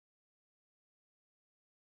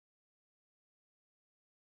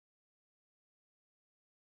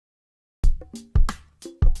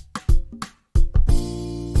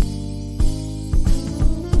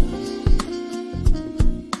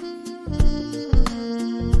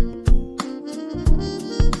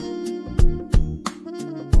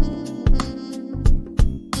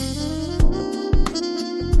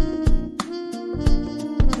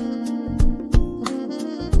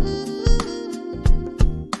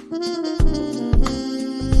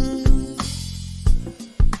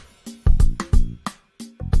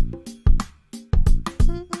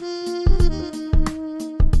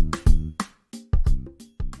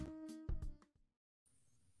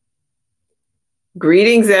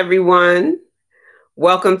Greetings, everyone.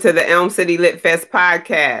 Welcome to the Elm City LIT Fest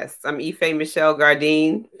podcast. I'm Ife Michelle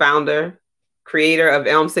Gardine, founder, creator of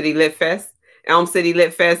Elm City LIT Fest. Elm City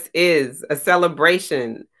LIT Fest is a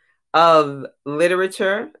celebration of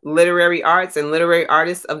literature, literary arts, and literary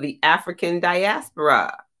artists of the African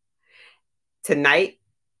diaspora. Tonight,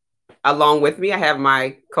 along with me, I have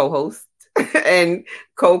my co-host and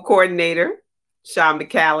co-coordinator, Sean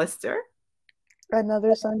McAllister.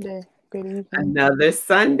 Another Sunday. Good evening. Another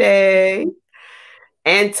Sunday.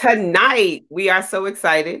 And tonight, we are so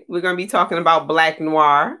excited. We're going to be talking about Black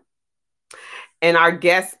Noir. And our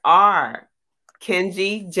guests are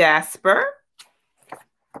Kenji Jasper,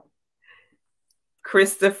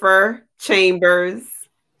 Christopher Chambers,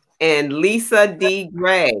 and Lisa D.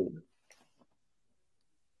 Gray.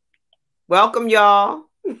 Welcome, y'all.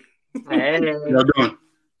 Hey. How y'all doing?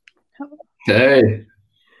 Hey.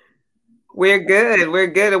 We're good. We're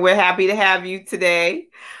good. And we're happy to have you tonight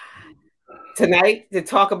to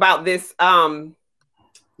talk about this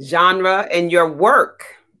genre and your work.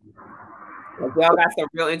 Well, that's some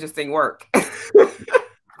real interesting work. I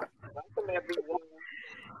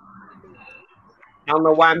don't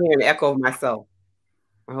know why I'm hearing an echo of myself.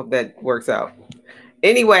 I hope that works out.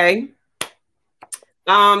 Anyway,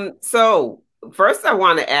 so first I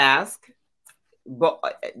want to ask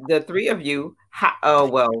the three of you,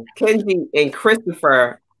 Kenji and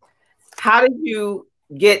Christopher, how did you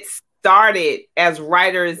get started as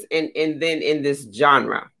writers and then in this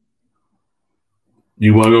genre?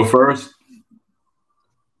 You want to go first?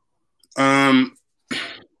 I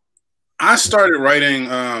started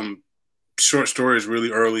writing short stories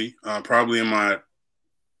really early, probably in my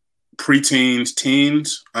preteens,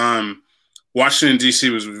 teens. Washington, D.C.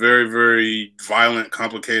 was a very, very violent,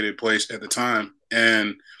 complicated place at the time.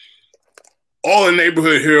 And all the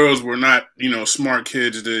neighborhood heroes were not, smart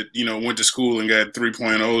kids that, went to school and got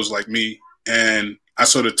 3.0s like me. And I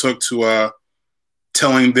sort of took to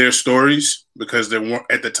telling their stories because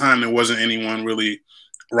at the time, there wasn't anyone really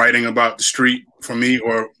writing about the street for me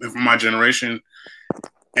or for my generation.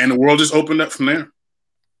 And the world just opened up from there.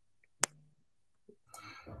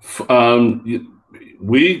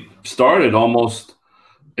 We started almost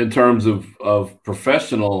in terms of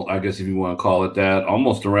professional, I guess if you want to call it that,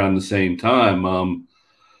 almost around the same time.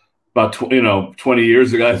 About 20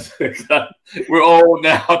 years ago. We're old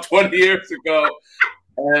now. 20 years ago,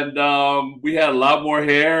 and we had a lot more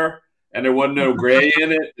hair, and there wasn't no gray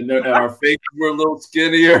in it, and our faces were a little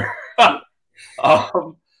skinnier.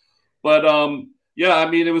 Yeah, I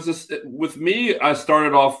mean, it was just with me. I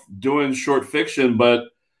started off doing short fiction,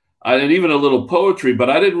 and even a little poetry, but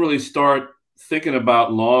I didn't really start thinking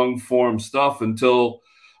about long form stuff until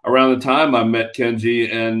around the time I met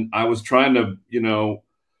Kenji, and I was trying to,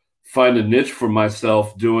 find a niche for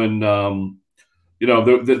myself doing,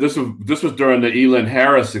 this was during the Elin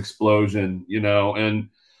Harris explosion, and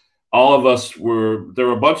all of us there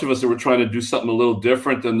were a bunch of us that were trying to do something a little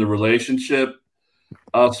different than the relationship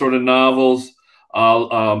sort of novels.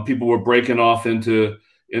 People were breaking off into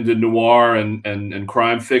noir and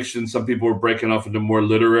crime fiction. Some people were breaking off into more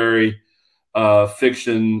literary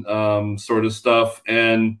fiction sort of stuff.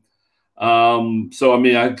 And so, I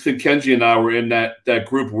mean, I think Kenji and I were in that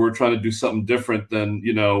group where we're trying to do something different than,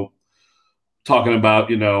 talking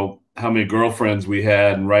about, how many girlfriends we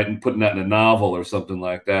had and putting that in a novel or something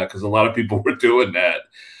like that. Because a lot of people were doing that.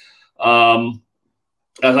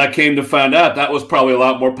 As I came to find out, that was probably a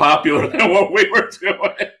lot more popular than what we were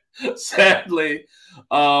doing, sadly.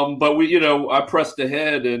 But I pressed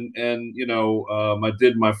ahead and I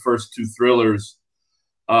did my first two thrillers.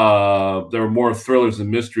 There were more thrillers and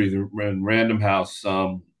mysteries in Random House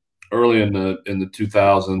early in the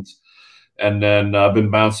 2000s, and then I've been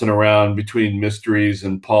bouncing around between mysteries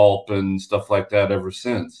and pulp and stuff like that ever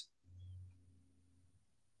since.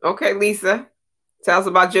 Okay, Lisa, tell us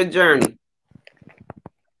about your journey.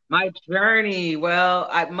 My journey, well,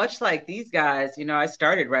 much like these guys, I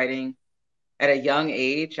started writing at a young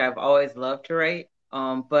age. I've always loved to write,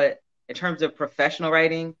 but in terms of professional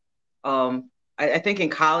writing, I think in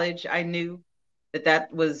college I knew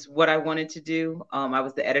that was what I wanted to do. I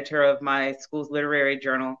was the editor of my school's literary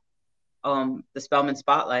journal, the Spelman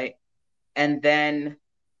Spotlight, and then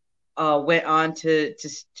went on to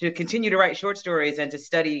continue to write short stories and to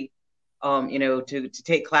study, to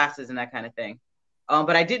take classes and that kind of thing.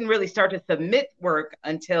 But I didn't really start to submit work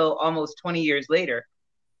until almost 20 years later.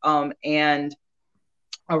 And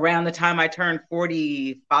around the time I turned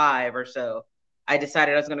 45 or so, I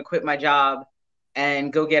decided I was going to quit my job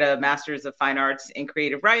and go get a master's of fine arts in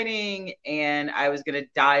creative writing. And I was going to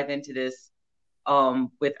dive into this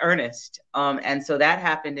with Ernest. And so that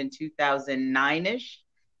happened in 2009-ish.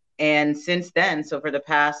 And since then, so for the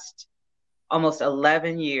past almost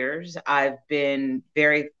 11 years, I've been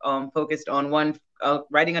very focused on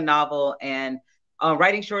writing a novel and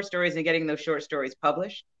writing short stories and getting those short stories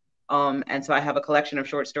published. And so I have a collection of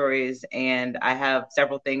short stories, and I have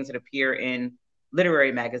several things that appear in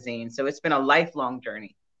literary magazines. So it's been a lifelong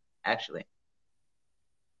journey, actually.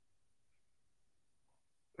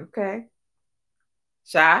 Okay.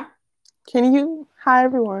 Sha? Hi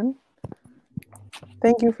everyone.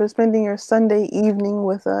 Thank you for spending your Sunday evening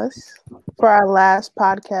with us for our last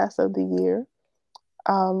podcast of the year.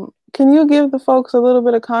 Can you give the folks a little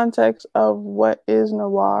bit of context of what is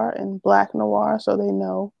noir and Black Noir so they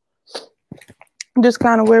know just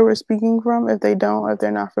kind of where we're speaking from if they're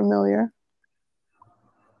not familiar?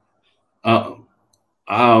 Well,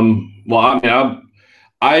 I mean,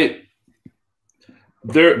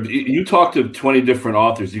 you talk to 20 different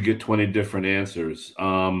authors, you get 20 different answers.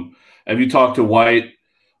 If you talk to white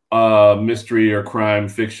mystery or crime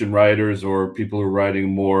fiction writers or people who are writing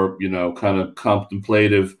more, kind of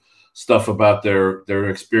contemplative stuff about their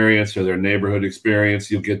experience or their neighborhood experience,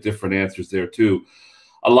 you'll get different answers there too.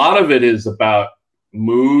 A lot of it is about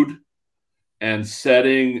mood and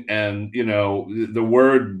setting, and the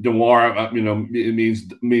word noir,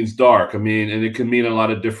 it means dark. I mean, and it can mean a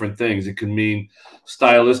lot of different things. It can mean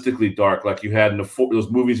stylistically dark, like you had in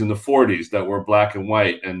those movies in the 40s that were black and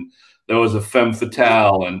white, and there was a femme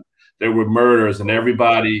fatale, and there were murders, and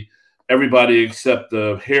everybody except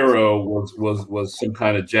the hero was some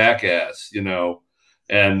kind of jackass,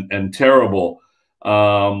 and terrible.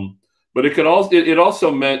 But it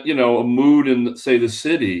also meant, a mood in, say, the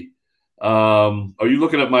city. Are you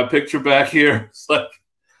looking at my picture back here? It's like,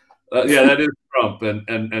 yeah, that is Trump and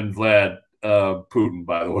Vlad Putin,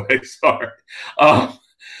 by the way. Sorry.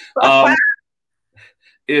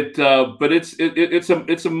 But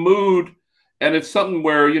it's a mood, and it's something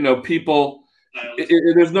where people.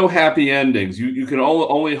 There's no happy endings. You can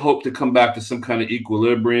only hope to come back to some kind of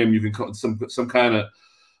equilibrium. You can some kind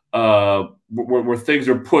of where things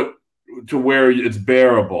are put to where it's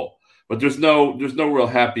bearable. But there's no real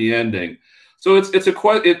happy ending. So it's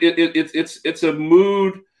a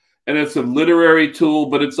mood, and it's a literary tool,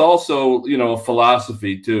 but it's also a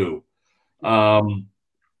philosophy too.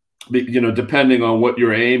 Depending on what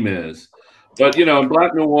your aim is. But in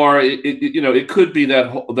Black Noir, it could be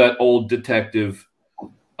that old detective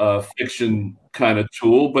fiction kind of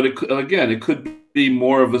tool, but it could be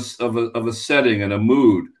more of a setting and a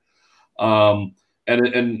mood.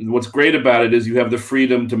 And what's great about it is you have the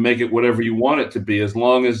freedom to make it whatever you want it to be, as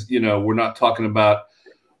long as we're not talking about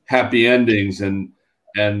happy endings and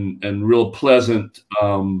real pleasant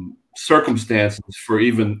circumstances for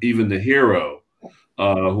even the hero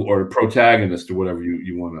or the protagonist or whatever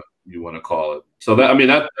you want to call it. So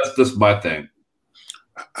that's just my thing.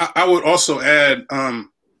 I would also add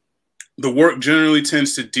the work generally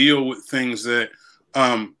tends to deal with things that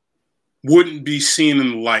wouldn't be seen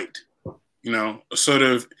in the light. Sort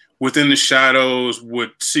of within the shadows, with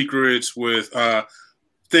secrets, with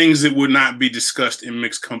things that would not be discussed in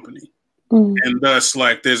mixed company. Mm. And thus,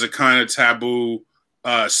 there's a kind of taboo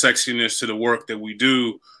sexiness to the work that we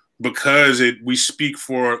do, because we speak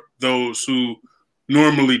for those who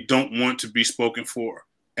normally don't want to be spoken for,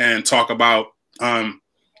 and talk about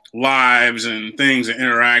lives and things and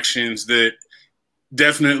interactions that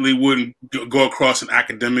definitely wouldn't go across an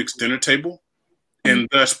academic's dinner table. And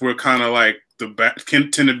thus, we're kind of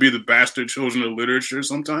can tend to be the bastard children of literature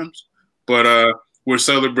sometimes, but we're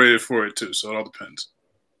celebrated for it too. So it all depends.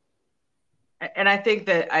 And I think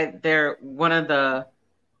that one of the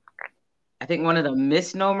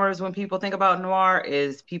misnomers when people think about noir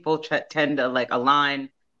is people tend to align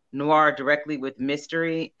noir directly with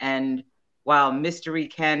mystery. And while mystery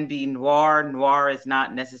can be noir, noir is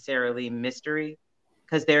not necessarily mystery,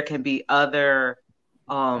 because there can be other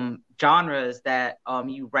genres that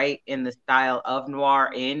you write in the style of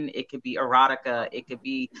noir in. It could be erotica, it could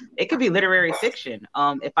be literary fiction.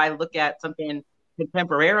 If I look at something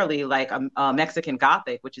contemporarily like Mexican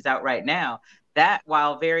Gothic, which is out right now, that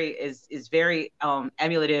while is very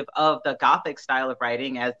emulative of the Gothic style of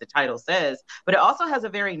writing, as the title says, but it also has a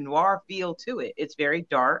very noir feel to it. It's very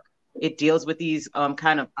dark. It deals with these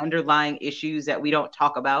kind of underlying issues that we don't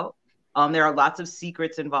talk about. There are lots of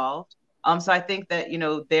secrets involved. So I think that,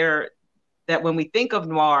 that when we think of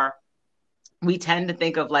noir, we tend to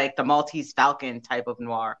think of the Maltese Falcon type of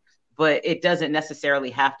noir, but it doesn't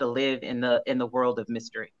necessarily have to live in the world of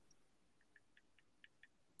mystery.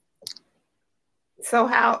 So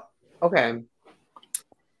okay.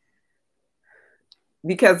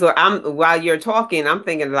 because while you're talking, I'm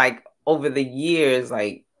thinking like over the years,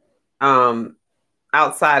 like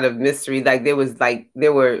outside of mystery, like there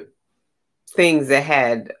were things that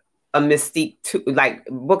had a mystique to, like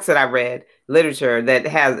books that I read, literature that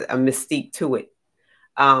has a mystique to it.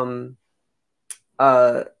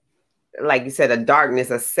 Like you said, a darkness,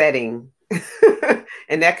 a setting,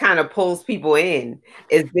 and that kind of pulls people in.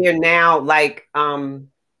 Is there now like a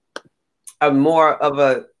more of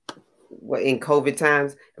a, in COVID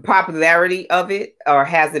times, the popularity of it, or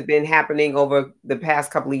has it been happening over the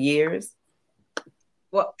past couple of years?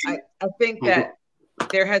 Well, I think that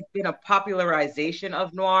there has been a popularization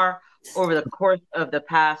of noir over the course of the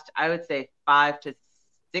past, I would say 5 to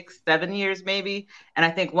 6, 7 years maybe. And I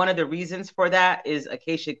think one of the reasons for that is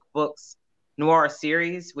Akashic Books Noir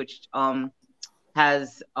series, which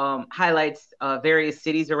has highlights various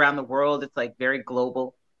cities around the world. It's like very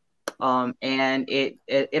global. And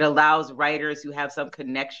it allows writers who have some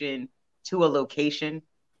connection to a location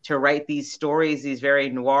to write these stories, these very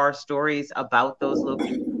noir stories about those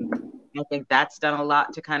locations. I think that's done a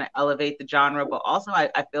lot to kind of elevate the genre, but also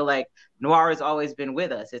I feel like noir has always been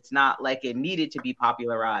with us. It's not like it needed to be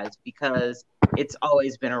popularized because it's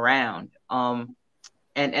always been around. And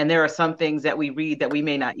there are some things that we read that we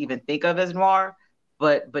may not even think of as noir,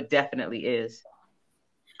 but definitely is.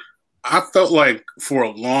 I felt like for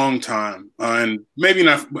a long time, and maybe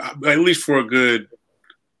not, at least for a good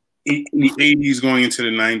in the 80s going into the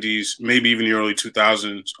 90s, maybe even the early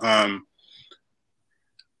 2000s,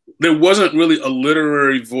 there wasn't really a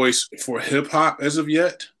literary voice for hip hop as of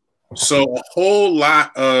yet. So a whole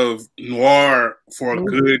lot of noir for a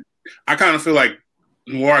good, I kind of feel like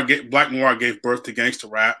Black Noir gave birth to gangster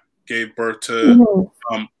rap, gave birth to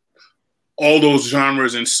all those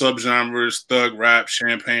genres and subgenres, thug rap,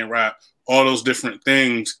 champagne rap, all those different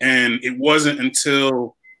things. And it wasn't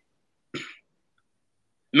until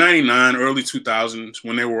 99, early 2000s,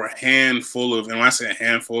 when there were a handful of, and when I say a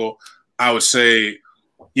handful, I would say,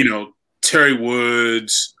 you know, Terry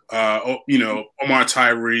Woods, you know, Omar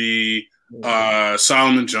Tyree,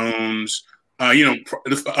 Solomon Jones, you know,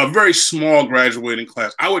 a very small graduating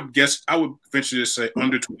class. I would venture to say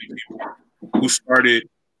under 20 people who started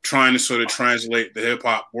trying to sort of translate the hip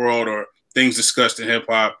hop world or things discussed in hip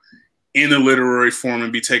hop in a literary form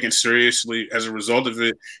and be taken seriously as a result of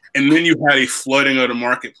it. And then you had a flooding of the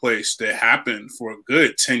marketplace that happened for a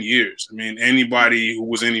good 10 years. I mean, anybody who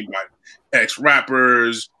was anybody,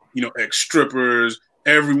 ex-rappers, you know, ex-strippers,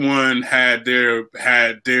 everyone had their,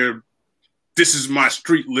 this is my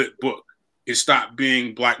street lit book. It stopped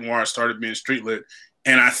being Black Noir, started being street lit.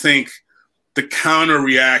 And I think the counter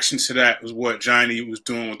reaction to that was what Johnny was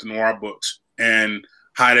doing with the noir books and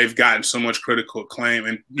how they've gotten so much critical acclaim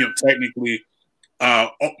and, you know, technically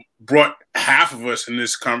brought half of us in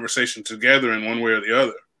this conversation together in one way or the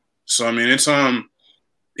other. So, I mean, it's a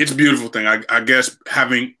beautiful thing. I guess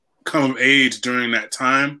having come of age during that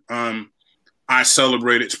time, I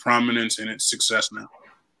celebrate its prominence and its success now.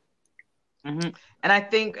 Mm-hmm. And I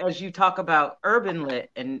think as you talk about urban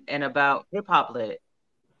lit and about hip hop lit,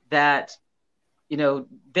 that, you know,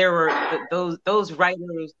 there were those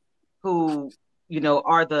writers who, you know,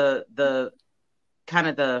 are the kind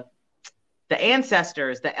of the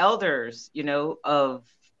ancestors, the elders, you know, of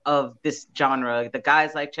this genre, the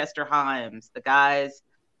guys like Chester Himes, the guys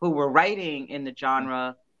who were writing in the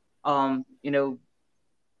genre, you know,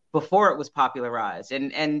 before it was popularized.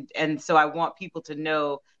 And so I want people to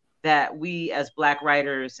know that we as Black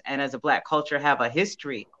writers and as a Black culture have a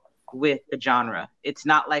history with the genre. It's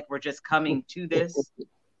not like we're just coming to this.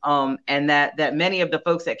 And that many of the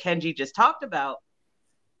folks that Kenji just talked about,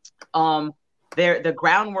 the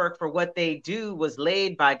groundwork for what they do was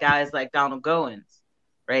laid by guys like Donald Goins,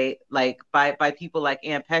 right? Like by people like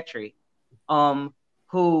Ann Petrie,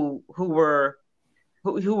 who were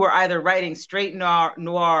either writing straight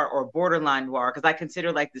noir or borderline noir, because I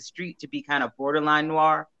consider like the street to be kind of borderline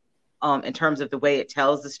noir, in terms of the way it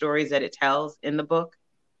tells the stories that it tells in the book.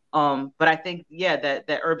 But I think, yeah,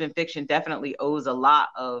 that urban fiction definitely owes a lot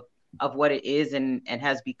of what it is and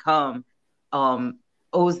has become,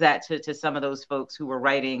 owes that to some of those folks who were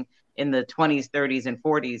writing in the 20s, 30s, and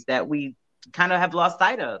 40s that we kind of have lost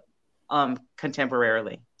sight of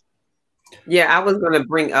contemporarily. Yeah, I was going to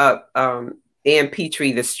bring up Ann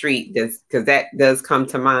Petrie, The Street, because that does come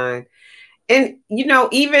to mind. And, you know,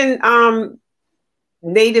 even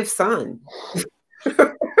Native Son.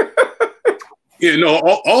 Yeah, no,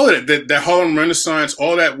 all of that Harlem Renaissance,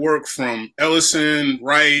 all that work from Ellison,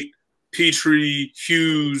 Wright, Petrie,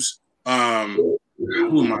 Hughes, who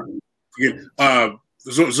am I?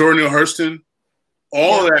 Zora Neale Hurston,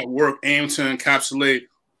 all of that work aimed to encapsulate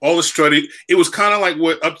all the study. It was kind of like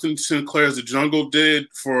what Upton Sinclair's The Jungle did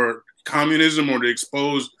for communism, or to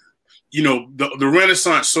expose, you know, the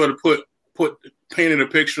Renaissance sort of painted a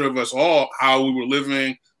picture of us all, how we were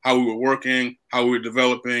living, how we were working, how we were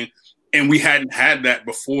developing. And we hadn't had that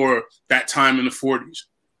before that time in the 40s.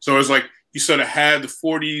 So it's like you sort of had the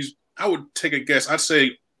 40s, I would take a guess, I'd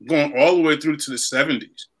say going all the way through to the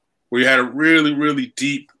 70s, where you had a really, really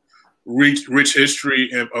deep, rich history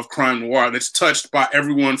of crime noir that's touched by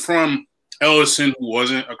everyone from Ellison, who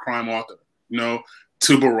wasn't a crime author, you know,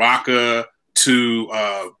 to Baraka,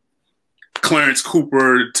 to Clarence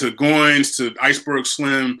Cooper, to Goins, to Iceberg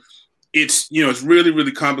Slim. It's, you know, it's really,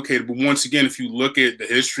 really complicated. But once again, if you look at the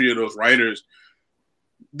history of those writers,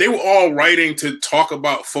 they were all writing to talk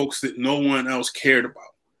about folks that no one else cared about.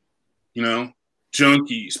 You know,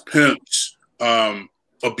 junkies, pimps,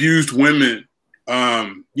 abused women,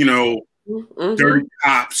 you know, dirty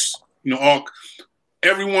cops, you know,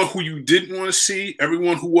 everyone who you didn't want to see,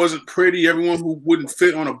 everyone who wasn't pretty, everyone who wouldn't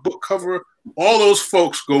fit on a book cover, all those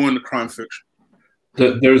folks go into crime fiction.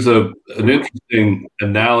 There's an interesting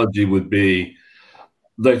analogy would be,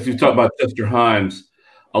 like you talk about Chester Himes,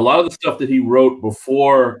 a lot of the stuff that he wrote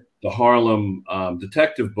before the Harlem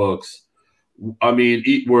detective books, I mean,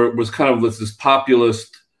 was kind of this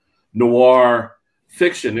populist noir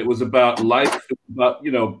fiction. It was about life, about,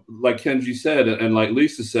 you know, like Kenji said, and like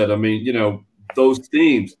Lisa said, I mean, you know, those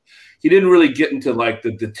themes. He didn't really get into like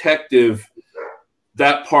the detective,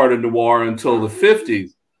 that part of noir until the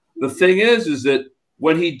 50s. The thing is that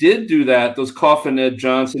when he did do that, those Coffin Ed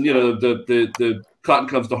Johnson, you know, the Cotton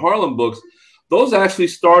Comes to Harlem books, those actually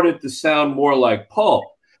started to sound more like pulp.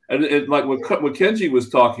 And like what Kenji was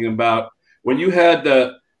talking about, when you had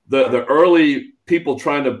the early people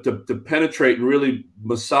trying to penetrate and really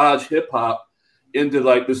massage hip hop into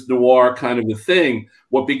like this noir kind of a thing,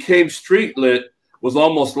 what became street lit was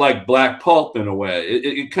almost like black pulp in a way.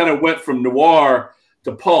 It kind of went from noir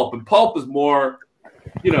to pulp, and pulp is more,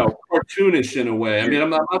 you know, cartoonish in a way. I mean, I'm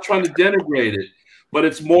not trying to denigrate it, but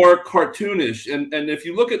it's more cartoonish. And if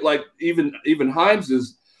you look at like even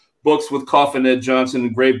Himes's books with Coffin Ed Johnson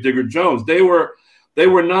and Gravedigger Jones, they were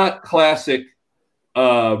not classic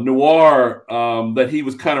noir that he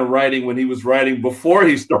was kind of writing when he was writing before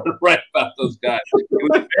he started writing about those guys. It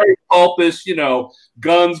was very pulpish, you know,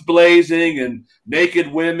 guns blazing and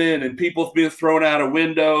naked women and people being thrown out of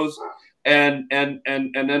windows, and then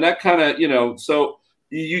that kind of, you know, so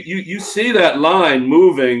you see that line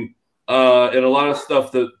moving in a lot of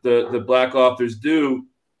stuff that the black authors do,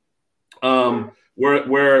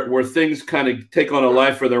 where things kind of take on a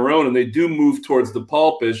life of their own, and they do move towards the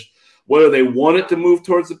pulpish, whether they wanted to move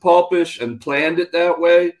towards the pulpish and planned it that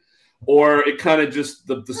way, or it kind of just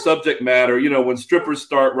the subject matter, you know, when strippers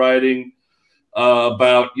start writing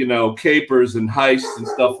about, you know, capers and heists and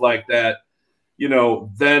stuff like that, you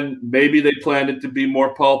know, then maybe they planned it to be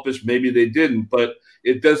more pulpish, maybe they didn't, but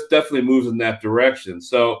it does definitely moves in that direction.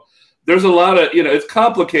 So there's a lot of, you know, it's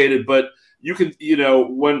complicated, but you can, you know,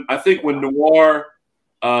 when noir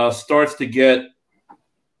starts to get,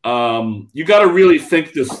 you got to really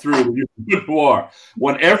think this through when you're noir.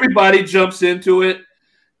 When everybody jumps into it,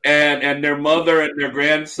 and their mother and their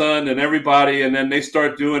grandson and everybody, and then they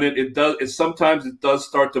start doing it, sometimes it does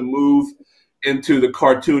start to move into the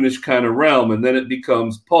cartoonish kind of realm, and then it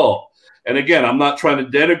becomes pulp. And again, I'm not trying to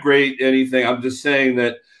denigrate anything. I'm just saying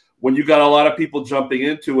that when you got a lot of people jumping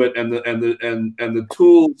into it, and the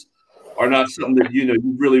tools are not something that, you know,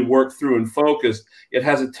 you really work through and focus, it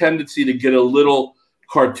has a tendency to get a little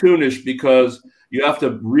cartoonish, because you have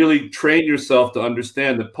to really train yourself to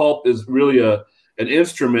understand that pulp is really an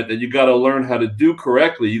instrument that you got to learn how to do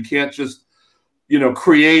correctly. You can't just, you know,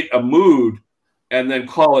 create a mood and then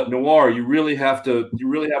call it noir. You really have to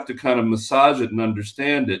kind of massage it and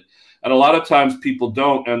understand it. And a lot of times people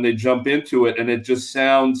don't, and they jump into it, and it just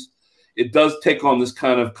sounds, it does take on this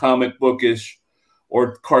kind of comic bookish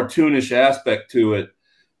or cartoonish aspect to it.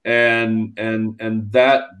 And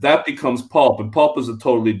that becomes pulp, and pulp is a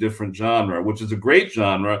totally different genre, which is a great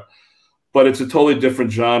genre, but it's a totally different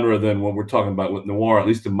genre than what we're talking about with noir, at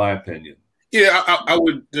least in my opinion. Yeah, I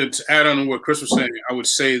would, to add on to what Chris was saying, I would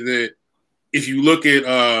say that if you look at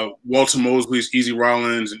Walter Mosely's Easy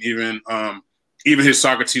Rollins, and even his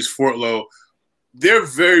Socrates Fortlow, they're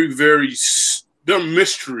very, very, they're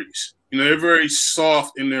mysteries. You know, they're very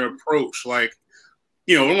soft in their approach. Like,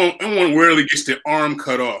 you know, one rarely gets their arm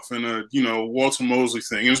cut off in a, you know, Walter Mosely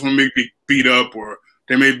thing. And someone may be beat up, or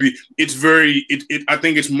there may be, it's very, I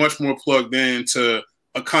think it's much more plugged into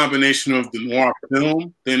a combination of the noir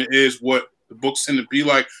film than it is what the books tend to be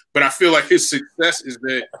like. But I feel like his success is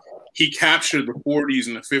that he captured the 40s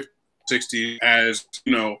and the 50s '60s as,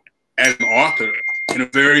 you know, as an author in a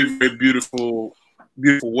very, very beautiful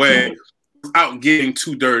way, without getting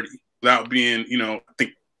too dirty, without being, you know, I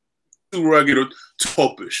think too rugged or too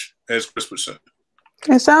popish, as Chris would say.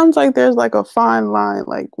 It sounds like there's like a fine line,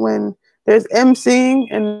 like when there's emceeing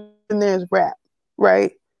and then there's rap,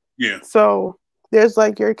 right? Yeah. So there's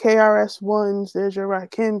like your KRS-Ones, there's your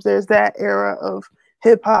Rakims, there's that era of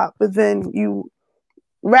hip hop, but then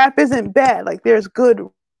rap isn't bad. Like there's good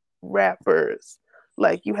rappers.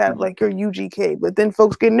 Like you have like your UGK, but then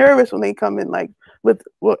folks get nervous when they come in like with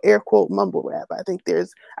air quote mumble rap. I think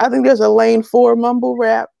there's a lane for mumble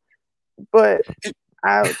rap, but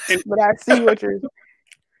I see what you're.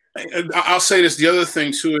 I'll say this. The other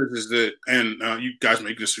thing too is that, and you guys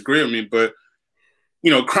may disagree with me, but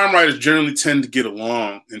you know, crime writers generally tend to get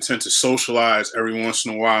along and tend to socialize every once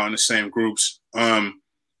in a while in the same groups.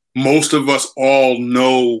 Most of us all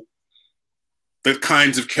know the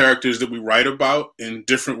kinds of characters that we write about in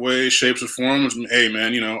different ways, shapes, or forms. Hey,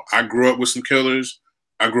 man, you know, I grew up with some killers.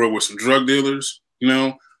 I grew up with some drug dealers. You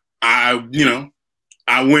know, I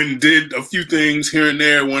went and did a few things here and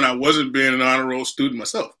there when I wasn't being an honor roll student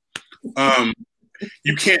myself.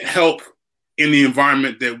 You can't help in the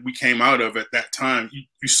environment that we came out of at that time.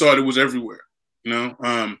 You saw it was everywhere, you know?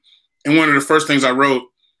 And one of the first things I wrote,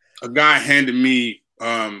 a guy handed me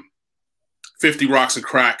 50 rocks of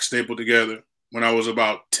crack stapled together when I was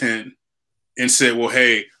about 10 and said, well,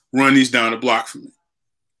 hey, run these down the block for me.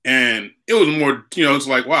 And it was more, you know, it's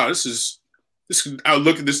like, wow, I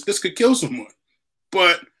look at this could kill someone.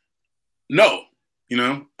 But no, you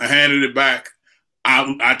know, I handed it back.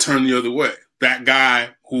 I turned the other way. That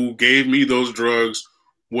guy who gave me those drugs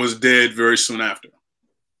was dead very soon after.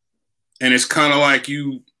 And it's kind of like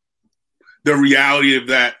the reality of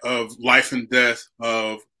that, of life and death,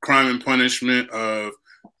 of crime and punishment, of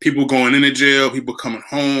people going into jail, people coming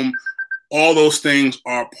home. All those things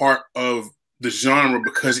are part of the genre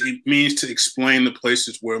because it means to explain the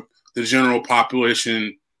places where the general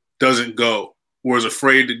population doesn't go, or is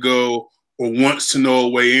afraid to go, or wants to know a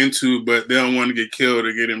way into, but they don't want to get killed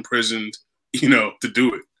or get imprisoned, you know, to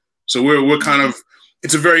do it. So we're kind of,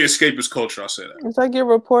 it's a very escapist culture, I'll say that. It's like you're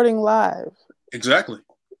reporting live. Exactly.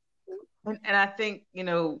 And I think, you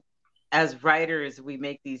know, as writers, we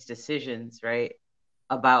make these decisions, right,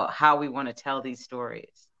 about how we want to tell these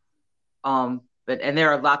stories. And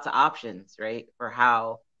there are lots of options, right, for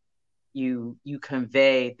how you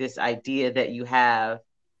convey this idea that you have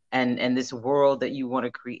and this world that you want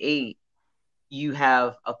to create. You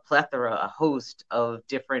have a plethora, a host of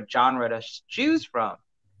different genre to choose from,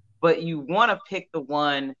 but you want to pick the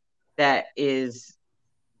one that is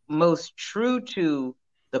most true to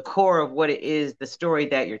the core of what it is, the story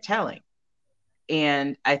that you're telling.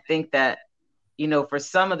 And I think that, you know, for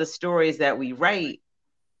some of the stories that we write,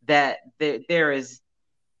 that there is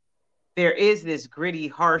this gritty,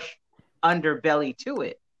 harsh underbelly to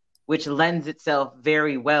it, which lends itself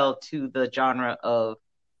very well to the genre of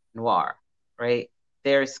noir, right?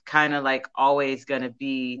 There's kind of like always going to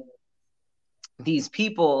be these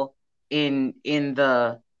people in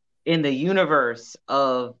the universe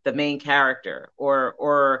of the main character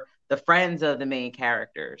or the friends of the main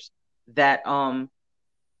characters that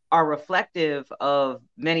are reflective of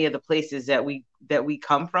many of the places that we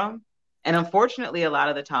come from. And unfortunately, a lot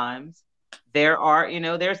of the times there are, you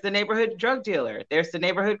know, there's the neighborhood drug dealer, there's the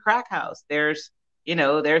neighborhood crack house, there's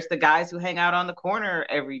the guys who hang out on the corner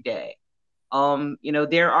every day. You know,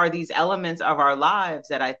 there are these elements of our lives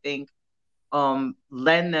that I think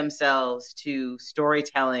lend themselves to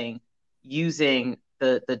storytelling using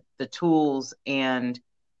the tools and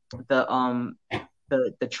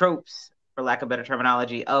the tropes, for lack of better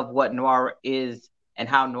terminology, of what noir is and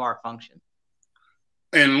how noir functions.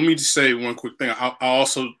 And let me just say one quick thing. I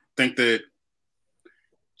also think that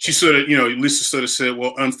she sort of, you know, Lisa sort of said,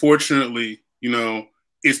 well, unfortunately, you know,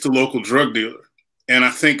 it's the local drug dealer. And I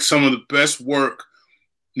think some of the best work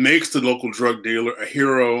makes the local drug dealer a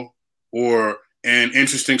hero or an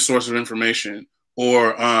interesting source of information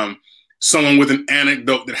or someone with an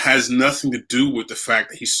anecdote that has nothing to do with the fact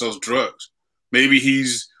that he sells drugs. Maybe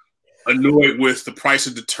he's annoyed with the price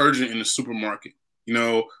of detergent in the supermarket. You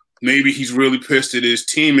know, maybe he's really pissed that his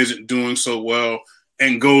team isn't doing so well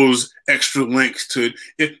and goes extra lengths to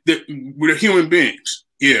it. We're human beings.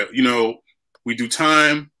 Yeah, you know, we do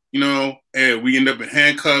time, you know, and we end up in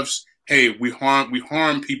handcuffs. Hey, we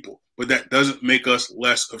harm people, but that doesn't make us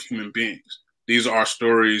less of human beings. These are our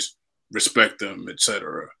stories, respect them, et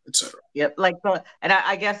cetera, et cetera. Yep. Like, and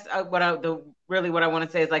I guess what I want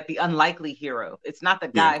to say is like the unlikely hero. It's not the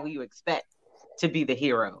guy who you expect to be the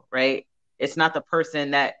hero, right? It's not the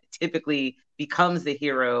person that typically becomes the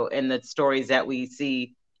hero in the stories that we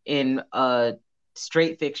see in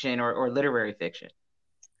straight fiction or literary fiction.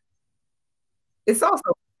 It's also,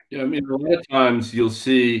 yeah, I mean, a lot of times you'll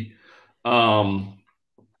see,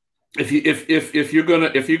 if you're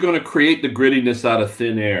gonna create the grittiness out of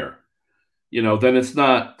thin air, you know, then it's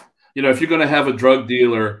not, you know, if you're gonna have a drug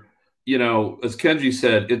dealer, you know, as Kenji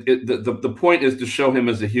said, the point is to show him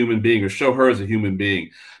as a human being, or show her as a human being,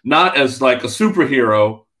 not as like a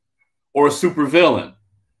superhero or a supervillain.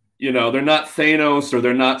 You know, they're not Thanos, or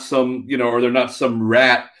they're not some, you know, or they're not some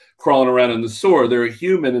rat crawling around in the sewer. They're a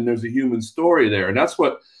human, and there's a human story there, and that's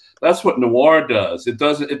what noir does. It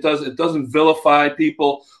doesn't vilify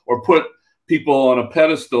people or put people on a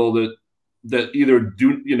pedestal that either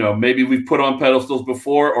do, you know, maybe we've put on pedestals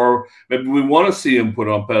before, or maybe we want to see them put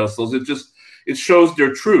on pedestals. It shows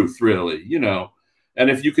their truth, really, you know.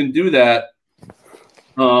 And if you can do that,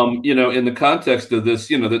 you know, in the context of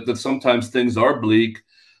this, you know, that sometimes things are bleak,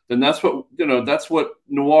 then that's what, you know, that's what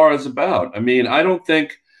noir is about. I mean, I don't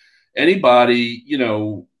think anybody, you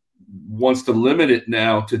know, wants to limit it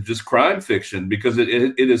now to just crime fiction, because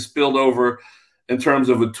it has spilled over in terms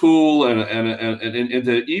of a tool and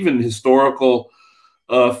into even historical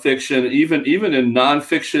fiction, even in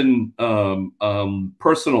nonfiction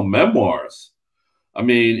personal memoirs. I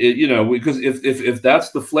mean, you know, because if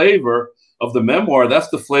that's the flavor of the memoir, that's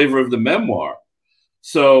the flavor of the memoir.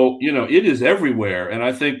 So, you know, it is everywhere. And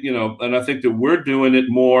I think, you know, and I think that we're doing it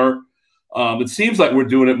more. It seems like we're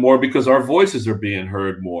doing it more because our voices are being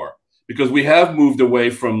heard more, because we have moved away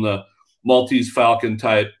from the Maltese Falcon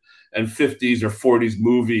type and 50s or 40s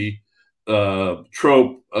movie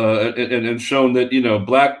trope, and shown that, you know,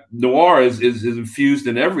 Black Noir is infused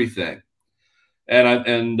in everything.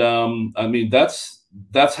 And I mean, that's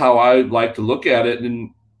how I like to look at it. And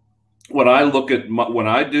when I look at when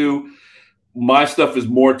I do my stuff, is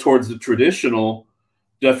more towards the traditional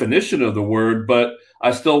definition of the word, but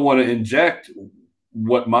I still want to inject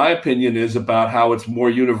what my opinion is about how it's more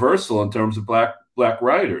universal in terms of black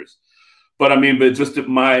writers. But I mean, but just that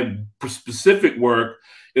my specific work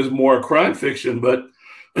is more crime fiction. But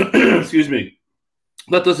excuse me,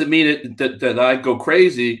 that doesn't mean that I go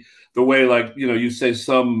crazy the way, like, you know, you say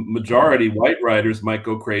some majority white writers might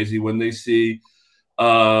go crazy when they see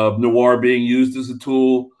noir being used as a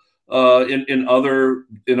tool in other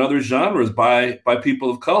genres by people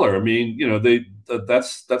of color. I mean, you know,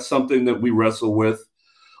 that's something that we wrestle with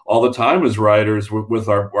all the time as writers with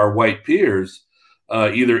our white peers,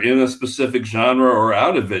 either in a specific genre or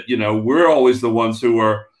out of it. You know, we're always the ones who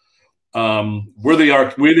are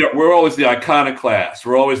we're always the iconoclasts.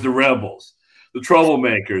 We're always the rebels, the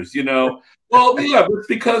troublemakers. You know, well, yeah, but it's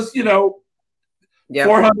because, you know. Yep.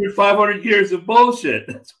 400, 500 years of bullshit.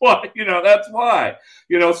 That's why, you know,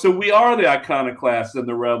 so we are the iconoclasts and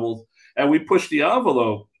the rebels, and we push the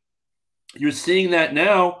envelope. You're seeing that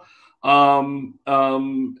now in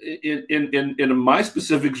my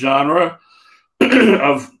specific genre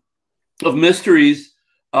of mysteries,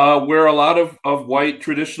 where a lot of white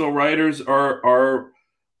traditional writers are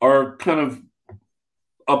kind of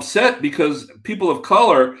upset because people of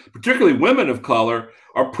color, particularly women of color,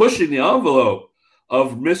 are pushing the envelope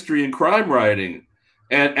of mystery and crime writing,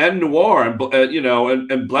 and noir, and you know,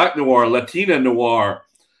 and Black Noir, Latina noir,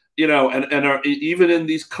 you know, and are even in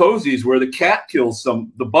these cozies where the cat kills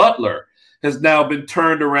the butler has now been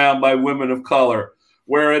turned around by women of color,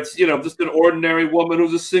 where it's, you know, just an ordinary woman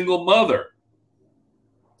who's a single mother,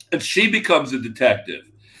 and she becomes a detective.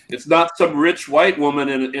 It's not some rich white woman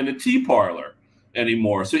in a tea parlor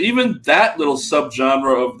anymore. So even that little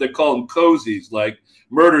subgenre of, they call them cozies, like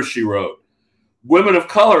Murder, She Wrote, women of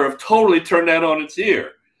color have totally turned that on its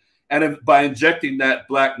ear, and by injecting that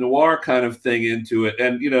Black Noir kind of thing into it,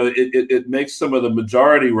 and, you know, it makes some of the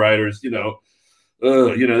majority writers, you know,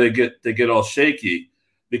 they get all shaky,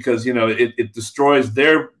 because, you know, it destroys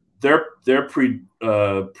their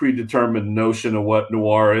predetermined notion of what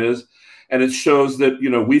noir is, and it shows that, you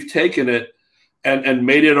know, we've taken it and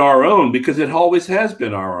made it our own, because it always has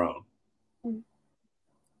been our own.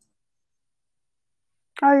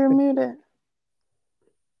 Oh, you're muted.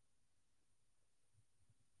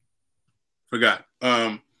 Forgot.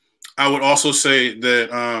 I would also say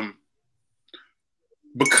that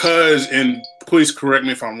because, and please correct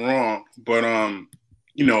me if I'm wrong, but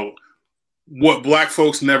you know, what Black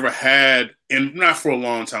folks never had, and not for a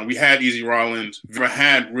long time, we had Easy Rawlins, never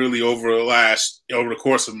had really over the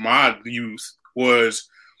course of my youth, was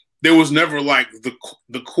there was never like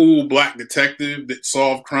the cool Black detective that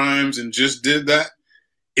solved crimes and just did that.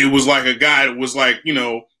 It was like a guy that was like, you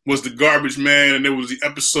know, was the garbage man, and there was the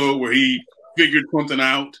episode where he figured something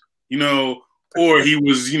out, you know, or he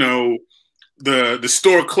was, you know, the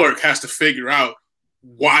store clerk has to figure out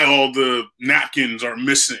why all the napkins are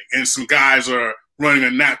missing and some guys are running a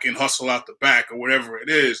napkin hustle out the back or whatever it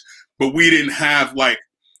is. But we didn't have like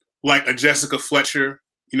a Jessica Fletcher,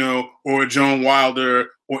 you know, or a Joan Wilder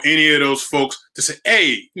or any of those folks to say,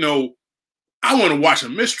 hey, you know, I want to watch a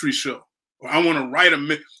mystery show or I want to write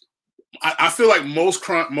I feel like most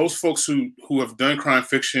folks who have done crime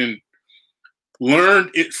fiction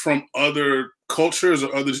learned it from other cultures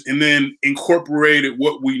or others and then incorporated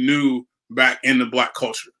what we knew back in the Black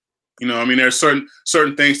culture. You know, I mean, there's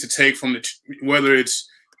certain things to take from whether it's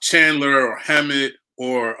Chandler or Hammett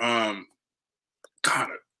or God,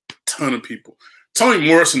 a ton of people. Toni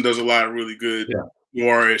Morrison does a lot of really good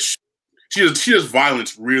noirish. She does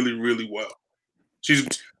violence really, really well.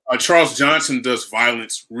 Charles Johnson does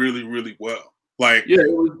violence really, really well. Like, yeah,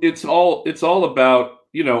 it's all about,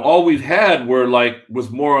 you know, all we've had was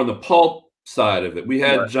more on the pulp side of it. We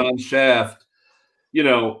had John Shaft, you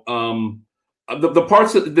know, the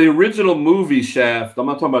parts of the original movie Shaft. I'm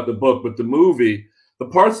not talking about the book, but the movie. The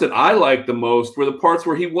parts that I liked the most were the parts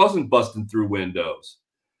where he wasn't busting through windows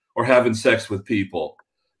or having sex with people,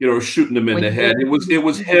 you know, or shooting them in the head. It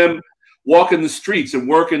was him walking the streets and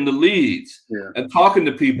working the leads and talking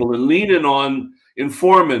to people and leaning on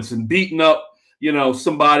informants and beating up, you know,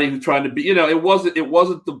 somebody who's trying to be, you know, it wasn't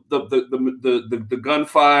the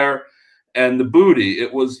gunfire and the booty.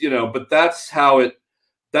 It was, you know, but that's how it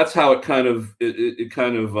kind of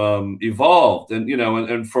evolved, and you know,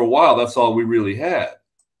 and for a while that's all we really had.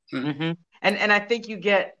 Mm-hmm. And I think you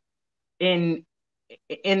get in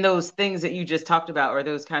those things that you just talked about, or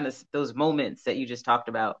those moments that you just talked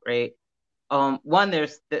about, right? One,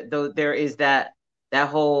 there is that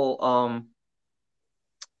whole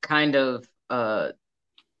kind of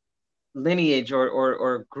lineage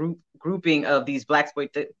or grouping of these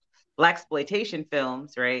blaxploitation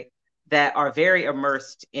films, right, that are very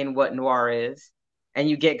immersed in what noir is, and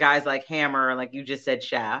you get guys like Hammer, like you just said,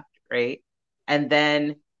 Shaft, right, and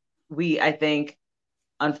then I think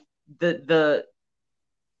the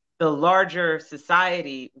larger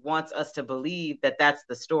society wants us to believe that that's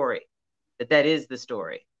the story, that is the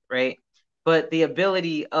story, right? But the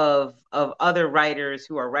ability of other writers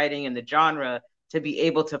who are writing in the genre to be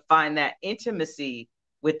able to find that intimacy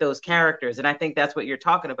with those characters, and I think that's what you're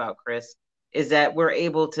talking about, Chris, is that we're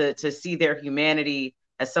able to see their humanity,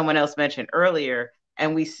 as someone else mentioned earlier,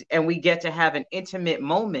 and we get to have an intimate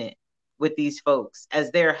moment with these folks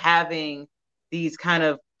as they're having these kind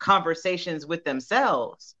of conversations with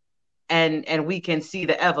themselves, and we can see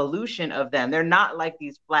the evolution of them. They're not like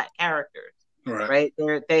these flat characters, right?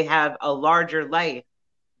 They have a larger life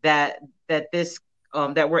that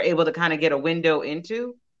we're able to kind of get a window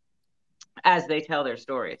into as they tell their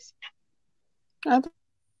stories. I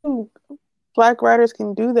think Black writers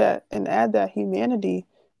can do that and add that humanity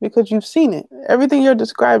because you've seen it. Everything you're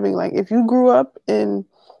describing, like if you grew up in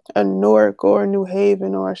a Newark or New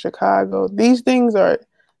Haven or Chicago, these things are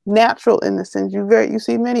natural in the sense you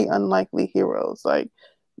see many unlikely heroes, like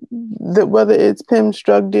whether it's pimps,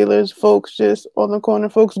 drug dealers, folks just on the corner,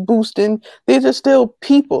 folks boosting, these are still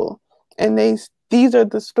people, and these are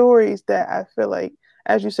the stories that I feel like,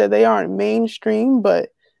 as you said, they aren't mainstream, but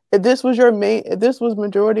if this was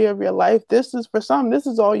majority of your life, this is for some, this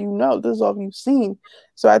is all you know, this is all you've seen.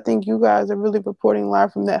 So I think you guys are really reporting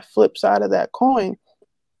live from that flip side of that coin.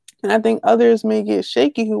 And I think others may get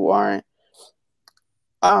shaky who aren't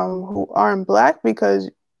Black,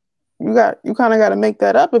 because you kind of got to make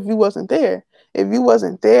that up if you wasn't there. If you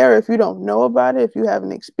wasn't there, if you don't know about it, if you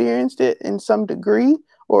haven't experienced it in some degree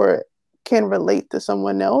or can relate to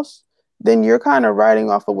someone else, then you're kind of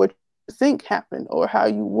writing off of what think happened or how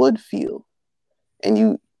you would feel, and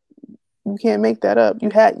you can't make that up. You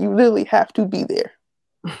literally have to be there.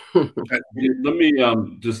 Let me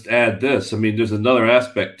just add this. I mean, there's another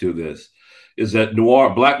aspect to this, is that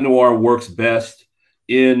Black noir works best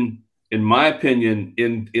in my opinion,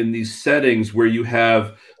 in these settings where you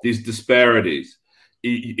have these disparities.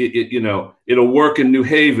 You know, it'll work in New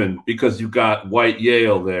Haven because you got white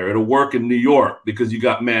Yale there. It'll work in New York because you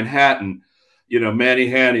got Manhattan, you know, Manny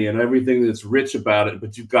Hanny and everything that's rich about it,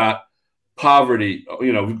 but you've got poverty.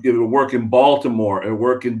 You know, it'll work in Baltimore, it'll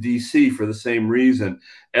work in DC for the same reason,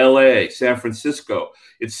 LA, San Francisco.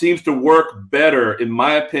 It seems to work better, in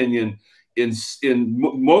my opinion,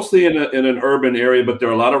 mostly in an urban area, but there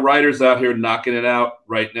are a lot of writers out here knocking it out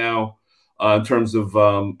right now in terms of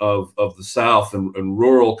the South and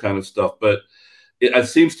rural kind of stuff. But it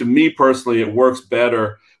seems to me personally, it works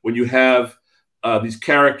better when you have these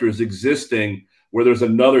characters existing where there's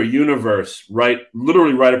another universe,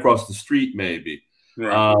 literally right across the street, maybe.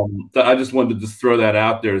 Right. I just wanted to just throw that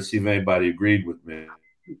out there to see if anybody agreed with me.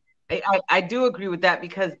 I do agree with that,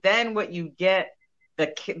 because then what you get,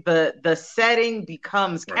 the setting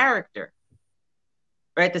becomes character,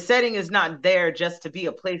 right? The setting is not there just to be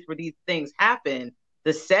a place where these things happen.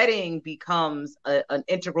 The setting becomes an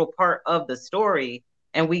integral part of the story,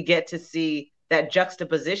 and we get to see that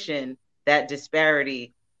juxtaposition, that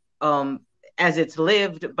disparity, as it's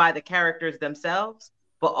lived by the characters themselves,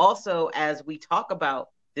 but also as we talk about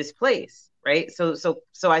this place, right? So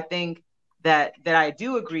I think that I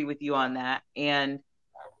do agree with you on that, and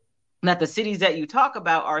that the cities that you talk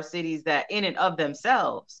about are cities that in and of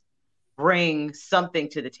themselves bring something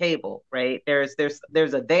to the table, right? There's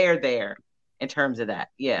a there in terms of that.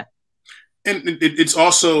 Yeah. And it's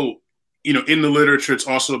also, you know, in the literature, it's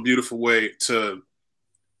also a beautiful way to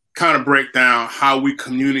kind of break down how we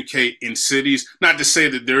communicate in cities. Not to say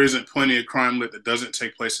that there isn't plenty of crime lit that doesn't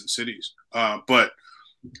take place in cities, but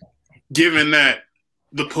given that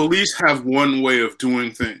the police have one way of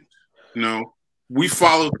doing things, you know, we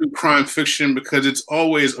follow through crime fiction because it's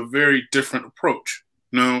always a very different approach.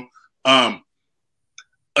 You know,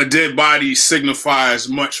 a dead body signifies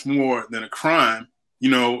much more than a crime, you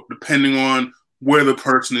know, depending on where the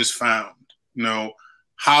person is found, you know,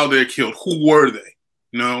 how they're killed, who were they,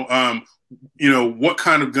 you know, what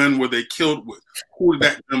kind of gun were they killed with, who did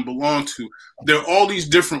that gun belong to. There are all these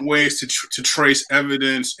different ways to trace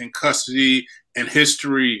evidence and custody and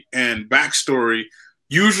history and backstory,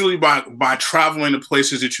 usually by traveling to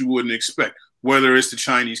places that you wouldn't expect, whether it's the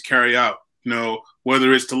Chinese carryout, you know,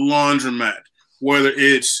 whether it's the laundromat, whether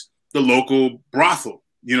it's the local brothel,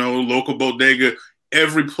 you know, local bodega.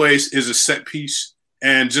 Every place is a set piece.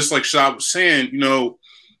 And just like Shah was saying, you know,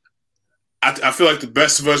 I feel like the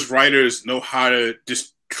best of us writers know how to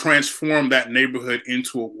just transform that neighborhood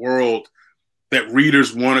into a world that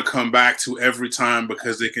readers want to come back to every time,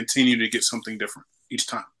 because they continue to get something different each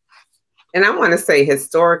time. And I want to say,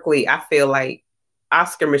 historically, I feel like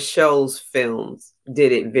Oscar Micheaux's films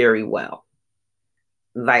did it very well.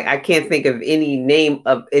 Like, I can't think of any name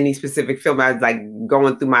of any specific film. I was like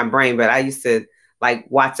going through my brain, but I used to like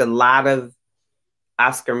watch a lot of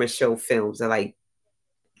Oscar Micheaux films. And like,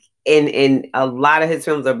 and a lot of his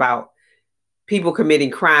films are about people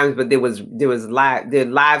committing crimes, but their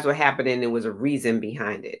lives were happening. There was a reason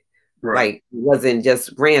behind it. Right. Like, it wasn't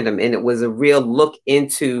just random, and it was a real look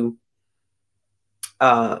into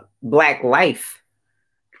Black life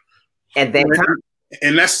at that time.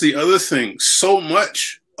 And that's the other thing. So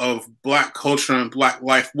much of Black culture and Black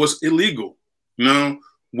life was illegal. You know,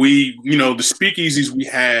 the speakeasies we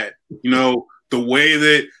had, you know, the way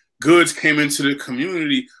that goods came into the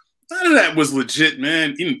community, none of that was legit,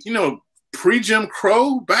 man. You know, pre-Jim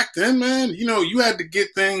Crow back then, man, you know, you had to get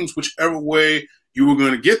things whichever way you were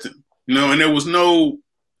going to get them, you know, and there was no,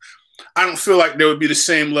 I don't feel like there would be the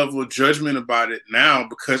same level of judgment about it now,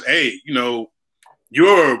 because, hey, you know,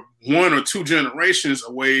 you're 1 or 2 generations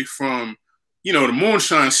away from, you know, the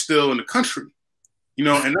moonshine still in the country, you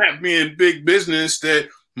know, and that being big business that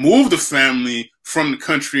moved the family from the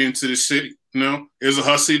country into the city, you know, it was a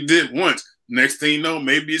hustle you did once. Next thing you know,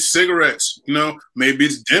 maybe it's cigarettes, you know, maybe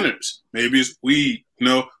it's dinners, maybe it's weed, you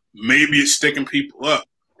know, maybe it's sticking people up.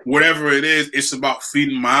 Whatever it is, it's about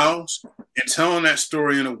feeding mouths and telling that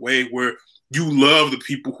story in a way where you love the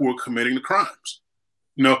people who are committing the crimes.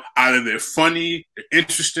 You know, either they're funny, they're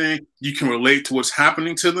interesting, you can relate to what's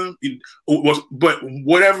happening to them, but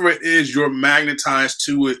whatever it is, you're magnetized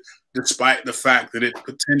to it, despite the fact that it's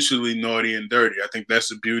potentially naughty and dirty. I think that's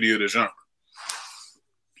the beauty of the genre.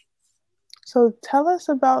 So tell us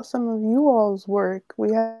about some of you all's work.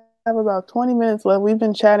 We have about 20 minutes left. We've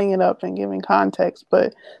been chatting it up and giving context,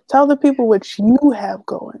 but tell the people what you have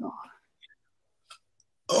going on.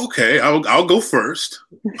 Okay, I'll go first.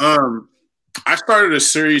 I started a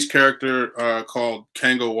series character called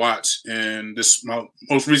Kango Watts in this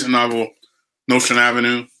most recent novel, Nostrand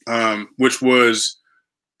Avenue, which was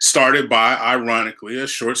started by, ironically, a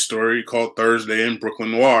short story called Thursday in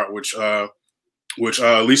Brooklyn Noir, which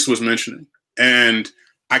Lisa was mentioning. And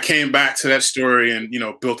I came back to that story and, you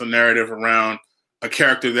know, built a narrative around a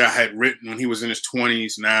character that I had written when he was in his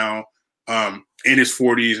 20s, now in his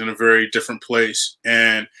 40s, in a very different place.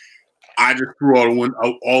 And I just threw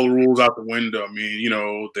all the rules out the window. I mean, you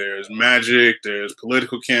know, there's magic, there's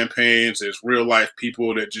political campaigns, there's real life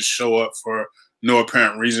people that just show up for no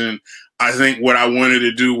apparent reason. I think what I wanted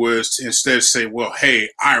to do was to instead say, well, hey,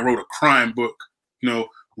 I wrote a crime book, you know,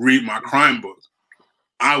 read my crime book.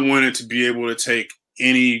 I wanted to be able to take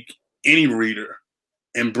any reader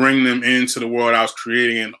and bring them into the world I was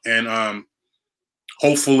creating, and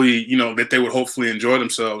hopefully, you know, that they would hopefully enjoy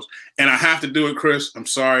themselves. And I have to do it, Chris. I'm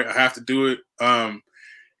sorry, I have to do it.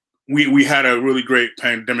 We had a really great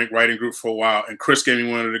pandemic writing group for a while, and Chris gave me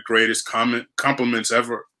one of the greatest compliments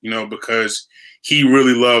ever, you know, because he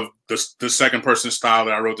really loved the second person style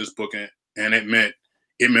that I wrote this book in, and it meant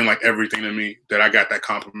like everything to me that I got that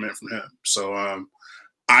compliment from him. So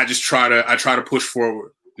I try to push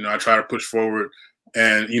forward, you know, I try to push forward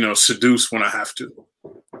and, you know, seduce when I have to.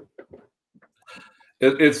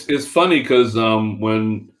 It's funny because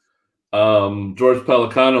when George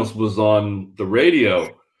Pelecanos was on the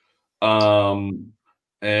radio,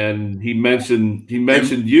 and he mentioned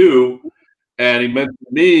you, and he mentioned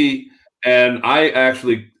me, and I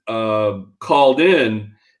actually called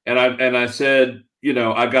in, and I said, you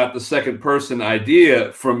know, I got the second person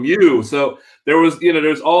idea from you. So there was, you know,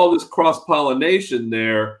 there's all this cross pollination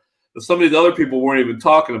there that some of the other people weren't even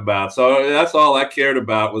talking about. So that's all I cared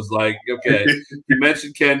about was like, okay, you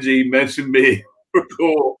mentioned Kenji, you mentioned me, we're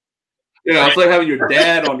cool. You know, it's like having your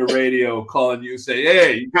dad on the radio calling you, say,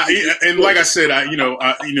 "Hey." And like I said,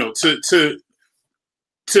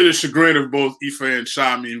 to the chagrin of both Ife and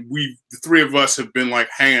Sha, I mean, the three of us have been like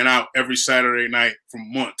hanging out every Saturday night for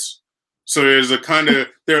months. So there's a kind of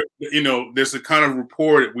there's a kind of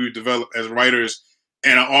rapport that we've developed as writers,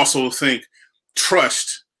 and I also think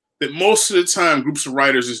trust that most of the time groups of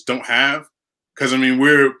writers just don't have, because I mean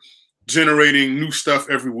we're generating new stuff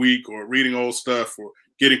every week, or reading old stuff, or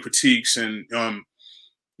getting critiques, and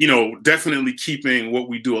you know, definitely keeping what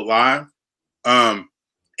we do alive. And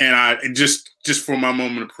I just for my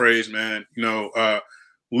moment of praise, man, you know,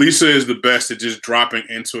 Lisa is the best at just dropping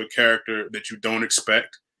into a character that you don't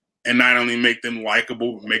expect, and not only make them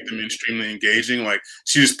likable, but make them extremely engaging. Like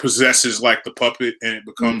she just possesses like the puppet, and it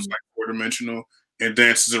becomes like 4-dimensional and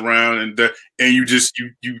dances around, and you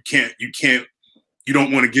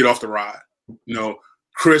don't want to get off the ride. You know,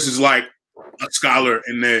 Chris is like a scholar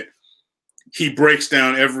in that he breaks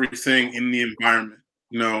down everything in the environment.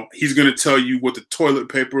 You know, he's going to tell you what the toilet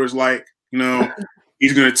paper is like. You know,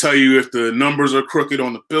 he's going to tell you if the numbers are crooked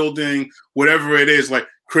on the building, whatever it is. Like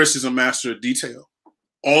Chris is a master of detail.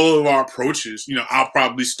 All of our approaches, you know, I'll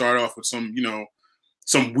probably start off with some, you know,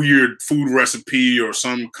 some weird food recipe or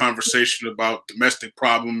some conversation about domestic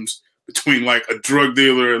problems between like a drug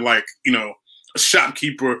dealer and like, you know, a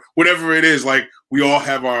shopkeeper, whatever it is. Like we all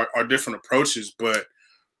have our different approaches, but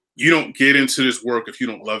you don't get into this work if you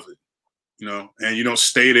don't love it, you know, and you don't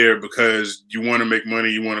stay there because you want to make money,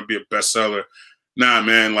 you want to be a bestseller. Nah,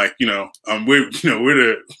 man, like, you know, we're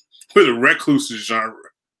the recluses genre,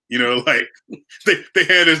 you know, like they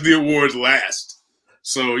had us the awards last.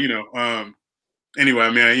 So, you know, anyway,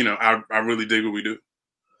 man, you know, I really dig what we do.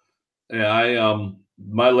 Yeah,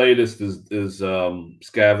 my latest is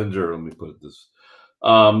Scavenger. Let me put it this.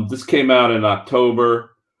 This came out in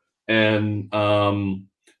October, and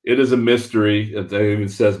it is a mystery. It even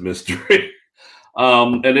says mystery,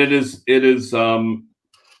 and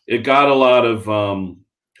it got a lot of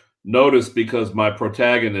notice because my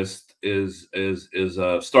protagonist is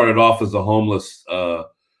started off as a homeless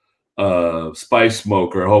spice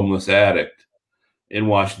smoker, homeless addict in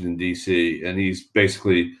Washington, D.C., and he's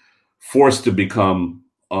basically forced to become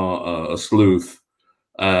a sleuth,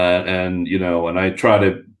 and you know, and I try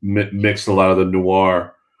to mix a lot of the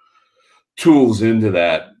noir tools into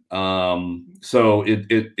that. So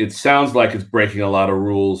it sounds like it's breaking a lot of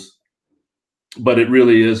rules, but it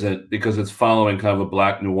really isn't, because it's following kind of a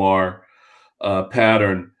Black Noir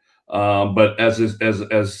pattern. But as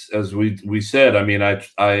we said, I mean, I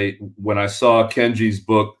when I saw Kenji's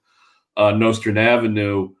book, Nostrand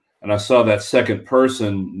Avenue, and I saw that second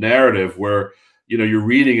person narrative where, you know, you're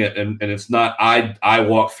reading it and it's not I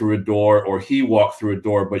walk through a door or he walked through a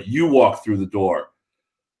door, but you walk through the door.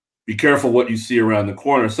 Be careful what you see around the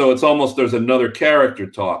corner. So it's almost, there's another character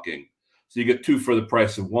talking. So you get two for the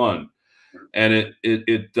price of one. And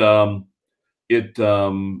you know,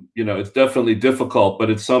 it's definitely difficult,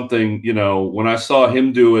 but it's something, you know, when I saw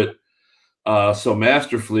him do it so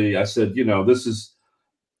masterfully, I said, you know,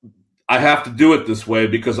 I have to do it this way,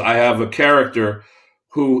 because I have a character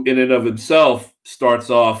who in and of himself starts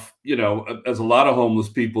off, you know, as a lot of homeless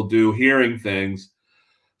people do, hearing things.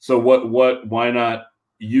 So why not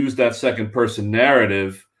use that second person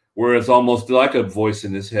narrative where it's almost like a voice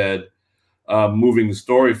in his head, moving the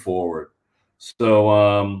story forward.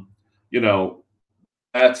 So, you know,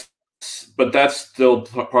 that's still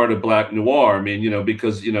part of Black Noir. I mean, you know,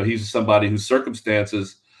 because, you know, he's somebody whose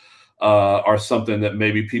circumstances are something that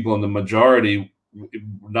maybe people in the majority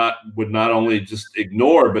would not only just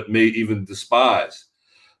ignore, but may even despise.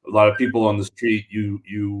 A lot of people on the street,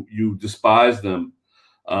 you despise them,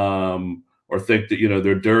 think that, you know,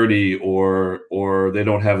 they're dirty or they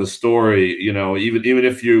don't have a story. You know, even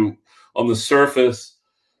if you on the surface,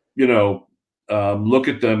 you know, look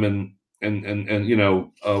at them and you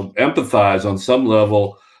know, empathize on some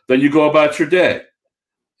level, then you go about your day.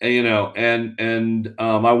 And, you know, and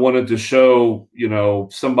I wanted to show, you know,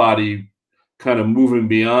 somebody kind of moving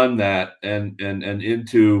beyond that and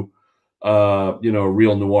into you know, a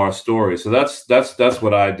real noir story. So that's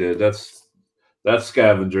what I did. That's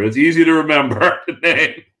Scavenger. It's easy to remember the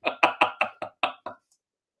name.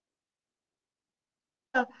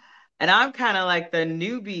 And I'm kind of like the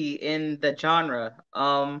newbie in the genre.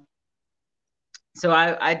 So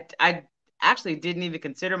I actually didn't even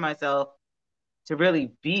consider myself to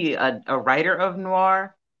really be a writer of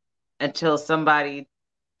noir until somebody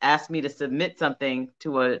asked me to submit something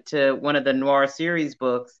to one of the noir series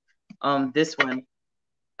books. This one,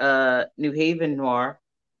 New Haven Noir,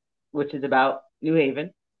 which is about New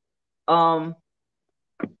Haven.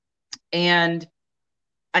 And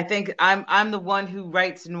I think I'm the one who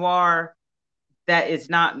writes noir that is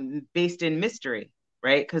not based in mystery,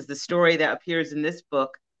 right? Because the story that appears in this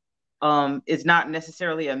book is not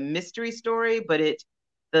necessarily a mystery story, but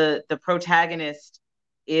the protagonist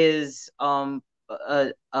is a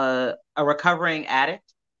recovering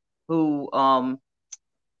addict who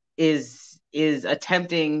is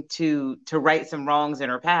attempting to right some wrongs in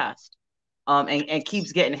her past, and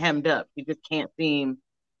keeps getting hemmed up. She just can't seem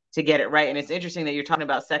to get it right. And it's interesting that you're talking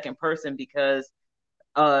about second person, because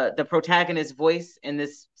the protagonist's voice in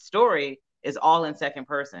this story is all in second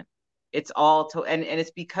person. It's all and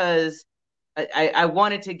it's because I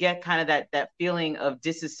wanted to get kind of that feeling of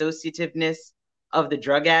disassociativeness of the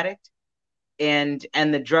drug addict and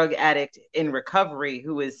the drug addict in recovery,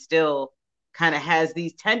 who is still kind of has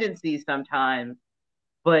these tendencies sometimes,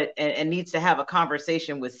 but and needs to have a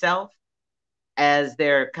conversation with self as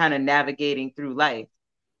they're kind of navigating through life.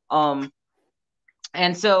 And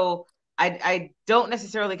so I don't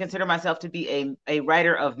necessarily consider myself to be a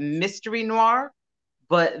writer of mystery noir,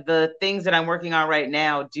 but the things that I'm working on right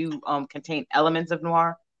now do contain elements of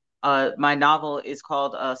noir. My novel is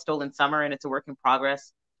called Stolen Summer, and it's a work in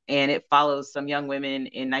progress. And it follows some young women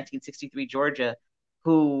in 1963 Georgia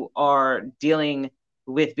who are dealing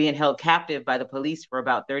with being held captive by the police for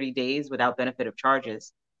about 30 days without benefit of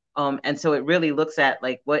charges. And so it really looks at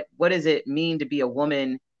like what does it mean to be a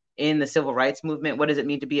woman in the civil rights movement? What does it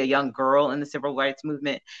mean to be a young girl in the civil rights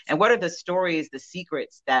movement? And what are the stories, the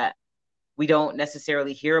secrets that we don't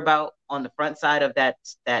necessarily hear about on the front side of that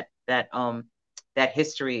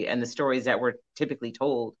history, and the stories that were typically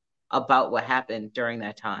told about what happened during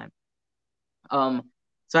that time.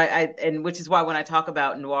 So and which is why when I talk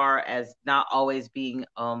about noir as not always being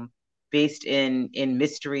based in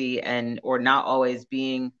mystery or not always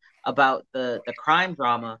being about the crime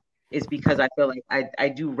drama, is because I feel like I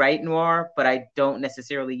do write noir, but I don't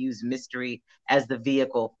necessarily use mystery as the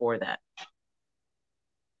vehicle for that.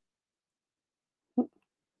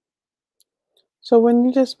 So when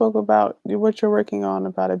you just spoke about what you're working on,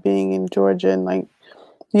 about it being in Georgia and like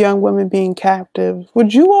young women being captive,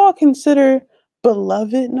 would you all consider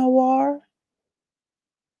Beloved noir?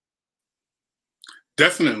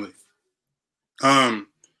 Definitely.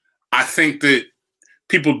 I think that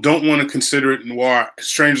people don't want to consider it noir,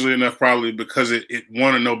 strangely enough, probably because it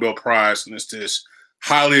won a Nobel Prize, and it's this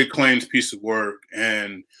highly acclaimed piece of work,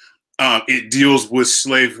 and it deals with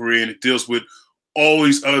slavery, and it deals with all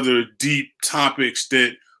these other deep topics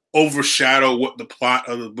that overshadow what the plot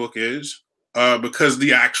of the book is, because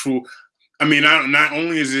the actual, I mean, not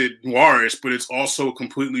only is it noirish, but it's also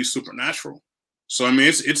completely supernatural. So I mean,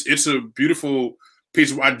 it's a beautiful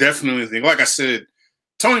piece. I definitely think, like I said,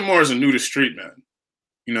 Toni Moore isn't new to street, man.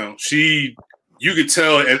 You know, you could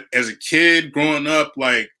tell as a kid growing up,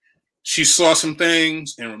 like she saw some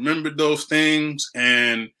things and remembered those things,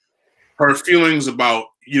 and her feelings about,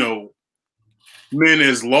 you know, men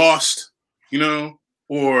as lost, you know,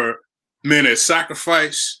 or men as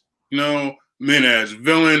sacrifice, you know, men as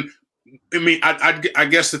villain. I mean, I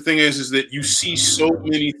guess the thing is that you see so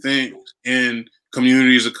many things in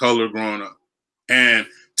communities of color growing up, and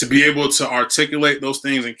to be able to articulate those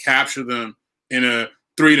things and capture them in a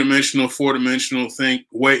 3-dimensional, 4-dimensional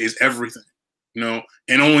way is everything, you know,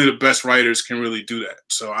 and only the best writers can really do that.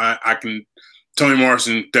 So I can, Toni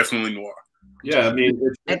Morrison, definitely noir. Yeah, I mean,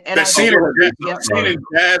 that scene in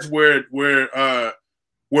Jazz where the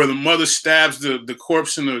mother stabs the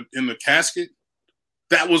corpse in the casket,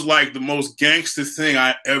 that was like the most gangster thing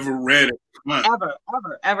I ever read. Ever.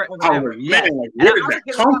 Man, like, where did that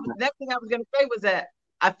come from? The next thing I was going to say was that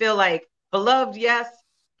I feel like Beloved, yes,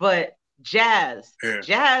 but Jazz. Yeah.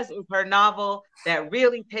 Jazz is her novel that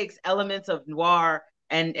really takes elements of noir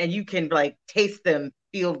and you can like taste them,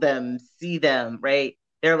 feel them, see them, right?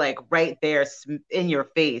 They're like right there in your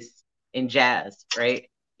face in Jazz, right?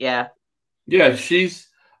 Yeah. Yeah, Jazz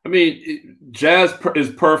is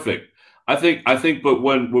perfect. I think, but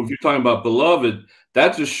when you're talking about Beloved,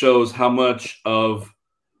 that just shows how much of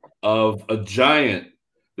a giant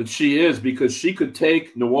that she is, because she could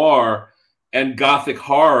take noir and gothic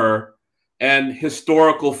horror and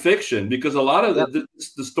historical fiction, because a lot of the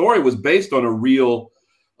story was based on a real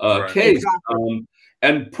case,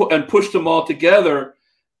 and push them all together.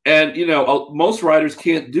 And most writers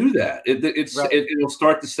can't do that. It'll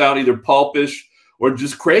start to sound either pulpish or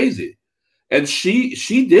just crazy. And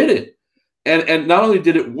she did it, and not only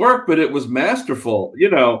did it work, but it was masterful.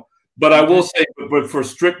 But I will say, but for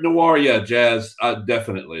strict noir, yeah, Jazz,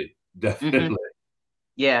 definitely.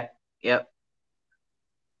 Yeah. Yep.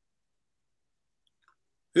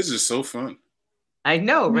 This is so fun. I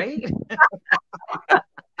know, right?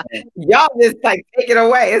 Y'all just like take it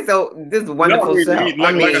away. This is a wonderful show.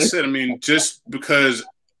 Like I said, just because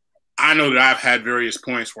I know that I've had various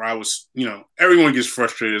points where I was, everyone gets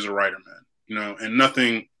frustrated as a writer, man, and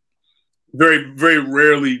nothing, very, very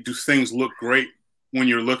rarely do things look great when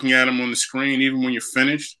you're looking at them on the screen, even when you're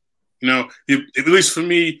finished. At least for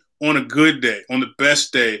me, on a good day, on the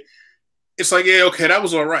best day, it's like, yeah, okay, that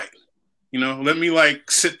was all right. Let me like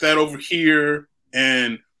sit that over here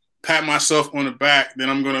and pat myself on the back. Then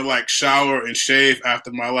I'm going to like shower and shave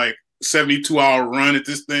after my like 72-hour run at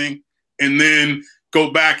this thing. And then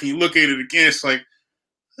go back and you look at it again. It's like,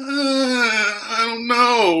 I don't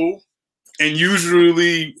know. And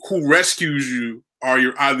usually who rescues you are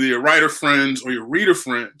either your writer friends or your reader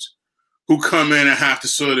friends who come in and have to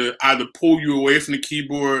sort of either pull you away from the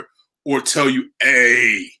keyboard or tell you,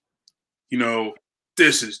 hey,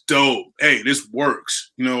 this is dope. Hey, this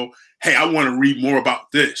works. Hey, I want to read more about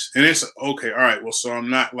this. And it's okay, all right, well, so I'm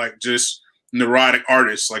not like just neurotic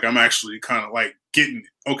artist. Like I'm actually kind of like getting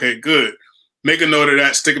it. Okay, good. Make a note of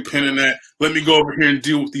that, stick a pin in that. Let me go over here and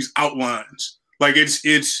deal with these outlines. Like it's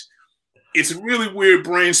a really weird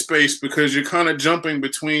brain space because you're kind of jumping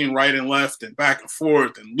between right and left and back and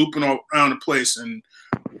forth and looping all around the place. And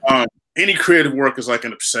any creative work is like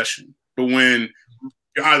an obsession. But when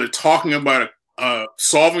you're either talking about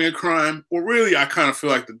solving a crime, or really, I kind of feel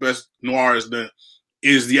like the best noir is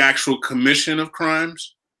the actual commission of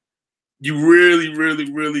crimes. You really,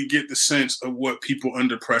 really, really get the sense of what people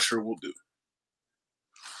under pressure will do.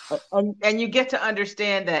 And you get to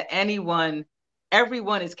understand that everyone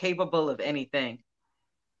is capable of anything,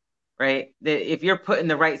 right? That if you're put in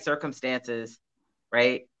the right circumstances,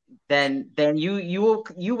 right, then you will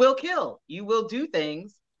kill. You will do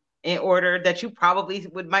things in order that you probably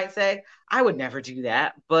might say, I would never do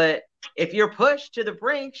that. But if you're pushed to the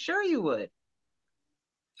brink, sure you would.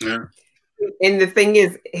 Yeah. And the thing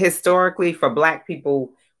is, historically for Black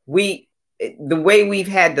people, the way we've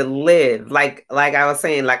had to live, like I was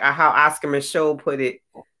saying, like how Oscar Micheaux put it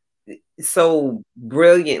so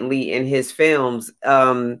brilliantly in his films,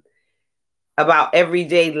 about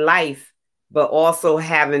everyday life, but also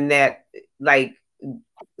having that like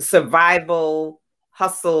survival,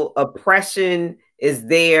 hustle, oppression is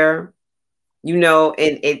there,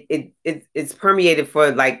 and it's permeated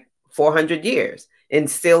for like 400 years and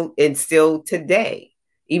still today,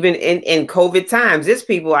 even in COVID times, there's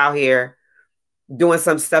people out here doing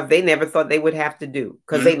some stuff they never thought they would have to do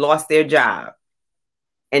because they lost their job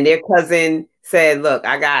and their cousin said, look,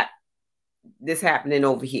 I got this happening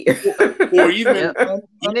over here. Or even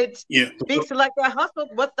and it speaks to like that hustle.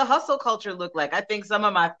 What's the hustle culture look like? I think some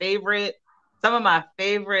of my favorite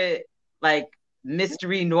like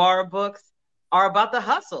mystery noir books are about the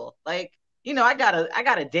hustle. Like, I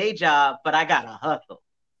got a day job, but I got a hustle.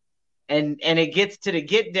 And it gets to the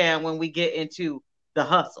get down when we get into the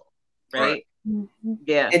hustle, right? Mm-hmm.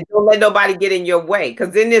 Yeah. And don't let nobody get in your way.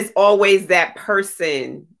 Because then there's always that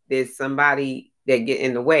person, there's somebody that get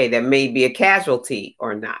in the way that may be a casualty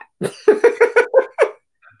or not.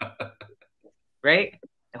 Right?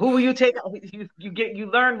 Who will you take out? You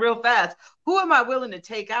learn real fast. Who am I willing to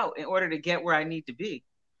take out in order to get where I need to be?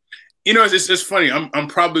 It's funny. I'm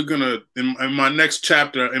probably gonna in my next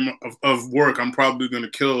chapter of work, I'm probably gonna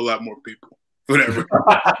kill a lot more people. Whatever.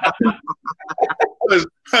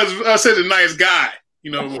 I said a nice guy,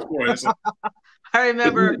 before. So. I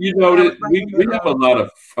remember. We have a lot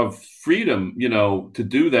of freedom, to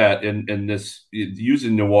do that in this,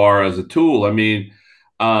 using noir as a tool. I mean,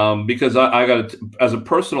 because I got as a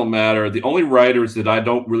personal matter, the only writers that I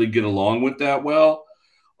don't really get along with that well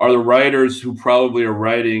are the writers who probably are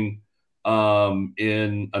writing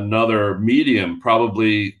in another medium,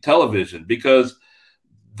 probably television, because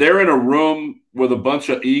they're in a room with a bunch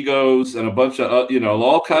of egos and a bunch of,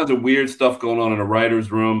 all kinds of weird stuff going on in a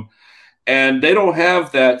writer's room. And they don't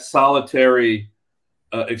have that solitary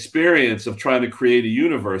experience of trying to create a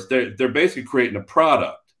universe. They're basically creating a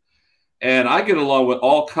product. And I get along with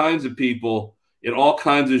all kinds of people in all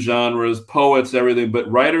kinds of genres, poets, everything,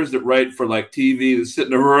 but writers that write for like TV, that sit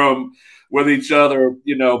in a room with each other,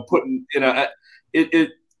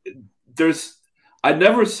 I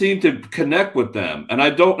never seem to connect with them. And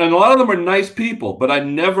and a lot of them are nice people, but I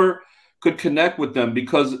never could connect with them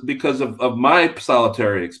because of my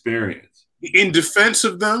solitary experience. In defense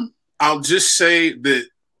of them, I'll just say that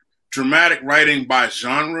dramatic writing by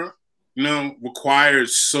genre,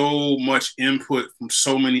 requires so much input from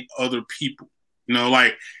so many other people.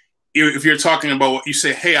 Like if you're talking about what you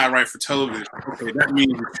say, hey, I write for television. Okay, that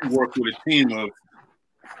means that you work with a team of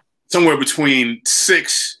somewhere between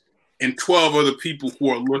 6 and 12 other people who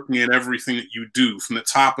are looking at everything that you do from the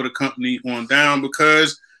top of the company on down,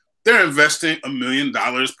 because they're investing $1 million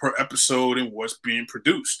per episode in what's being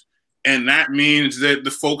produced. And that means that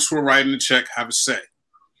the folks who are writing the check have a say.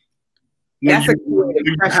 When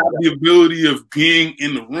you have the ability of being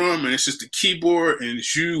in the room and it's just a keyboard and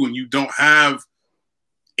it's you, and you don't have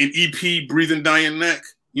an EP breathing down your neck,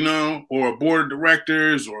 or a board of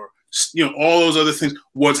directors, or all those other things.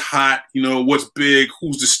 What's hot, what's big,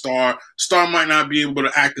 who's the star. Star might not be able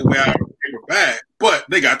to act the way out of a paper bag, but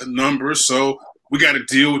they got the numbers, so we got to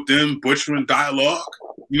deal with them butchering dialogue,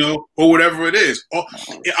 or whatever it is.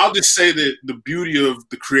 I'll just say that the beauty of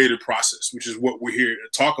the creative process, which is what we're here to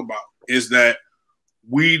talk about, is that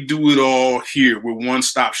we do it all here. We're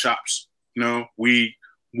one-stop shops. We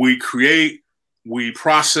create, we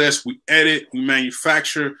process, we edit, we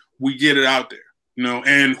manufacture, we get it out there.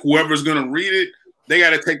 And whoever's going to read it, they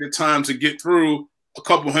got to take the time to get through a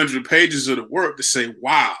couple hundred pages of the work to say,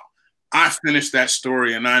 wow, I finished that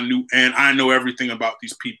story and I know everything about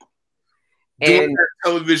these people. Doing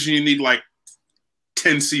television, you need like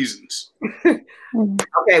 10 seasons.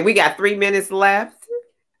 Okay, we got 3 minutes left.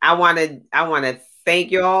 I want to thank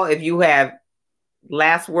you all. If you have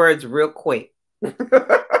last words real quick.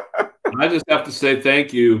 I just have to say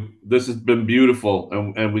thank you. This has been beautiful,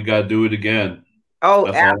 and we got to do it again. Oh,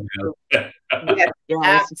 absolutely. Yes,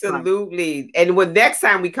 absolutely. And when next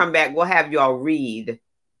time we come back, we'll have y'all read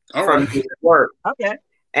from his work. Okay.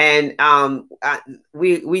 And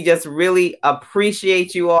we just really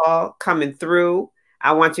appreciate you all coming through.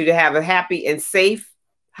 I want you to have a happy and safe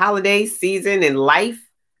holiday season and life.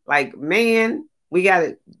 Like, man,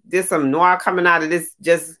 there's some noir coming out of this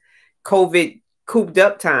just COVID cooped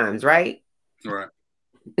up times, right? Right.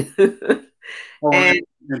 and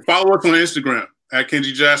follow us on Instagram at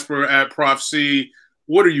Kenji Jasper, at Prof C.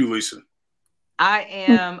 What are you, Lisa? I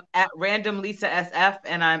am at Random Lisa SF,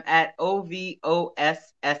 and I'm at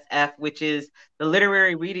OVOSSF, which is the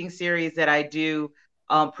literary reading series that I do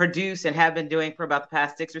produce and have been doing for about the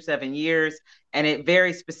past 6 or 7 years. And it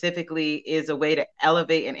very specifically is a way to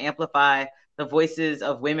elevate and amplify the voices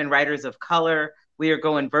of women writers of color. We are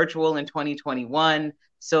going virtual in 2021.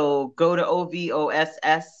 So go to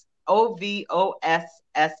OVOSSF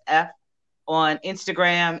on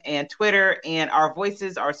Instagram and Twitter, and Our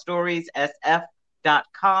Voices, Our Stories,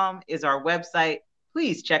 SF.com is our website.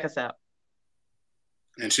 Please check us out.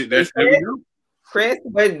 And there we go. Chris,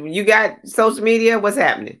 you got social media? What's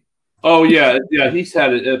happening? Oh, yeah. He's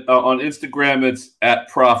had it on Instagram. It's at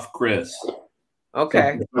Prof Chris.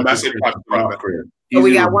 Okay. So Prof Chris. So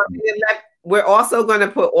we got 1 minute left. We're also going to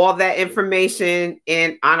put all that information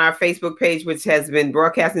on our Facebook page, which has been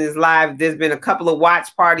broadcasting this live. There's been a couple of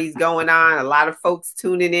watch parties going on. A lot of folks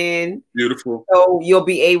tuning in. Beautiful. So you'll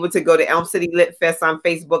be able to go to Elm City Lit Fest on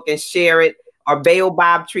Facebook and share it. Our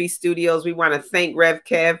Baobab Tree Studios. We want to thank Rev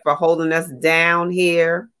Kev for holding us down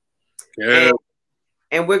here. Yeah.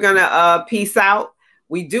 And we're going to peace out.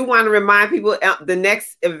 We do want to remind people the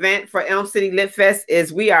next event for Elm City Lit Fest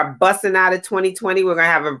is we are busting out of 2020. We're going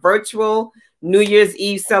to have a virtual New Year's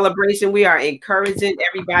Eve celebration. We are encouraging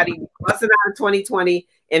everybody busting out of 2020,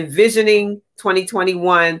 envisioning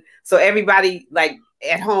 2021. So everybody like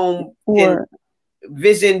at home can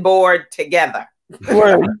vision board together.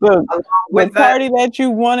 The party that you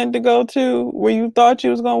wanted to go to, where you thought you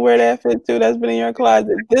was going to wear that fit to, that's been in your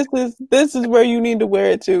closet. This is where you need to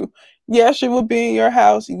wear it to. Yes, it will be in your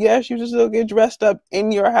house. Yes, you just still get dressed up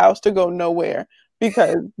in your house to go nowhere,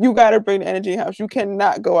 because you got to bring the energy in the house. You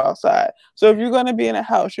cannot go outside. So if you're going to be in a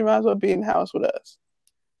house, you might as well be in the house with us.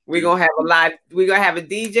 We're going to have a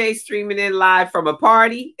DJ streaming in live from a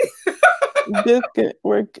party.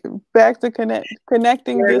 we're back to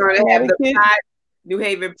connecting. We're going to have the Pride, New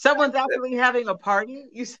Haven. Someone's actually having a party.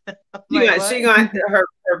 You said,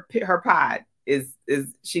 her pod is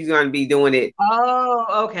she's going to be doing it.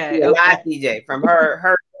 Oh, okay. Live DJ from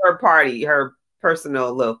her party, her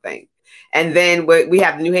personal little thing. And then we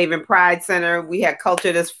have the New Haven Pride Center. We have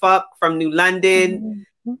Cultured as Fuck from New London.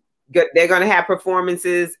 They're going to have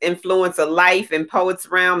performances, Influence of Life in Poets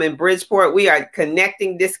Realm in Bridgeport. We are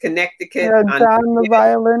connecting disconnected. Yeah, John the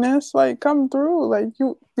violinist, like, come through. Like,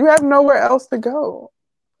 you have nowhere else to go.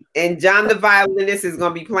 And John the violinist is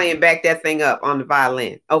going to be playing back that thing up on the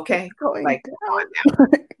violin. Okay? Like, come on now.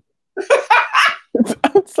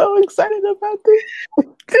 I'm so excited about this.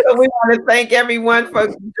 So we want to thank everyone for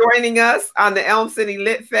joining us on the Elm City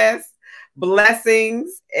Lit Fest.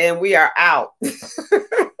 Blessings, and we are out.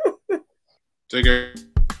 Take care.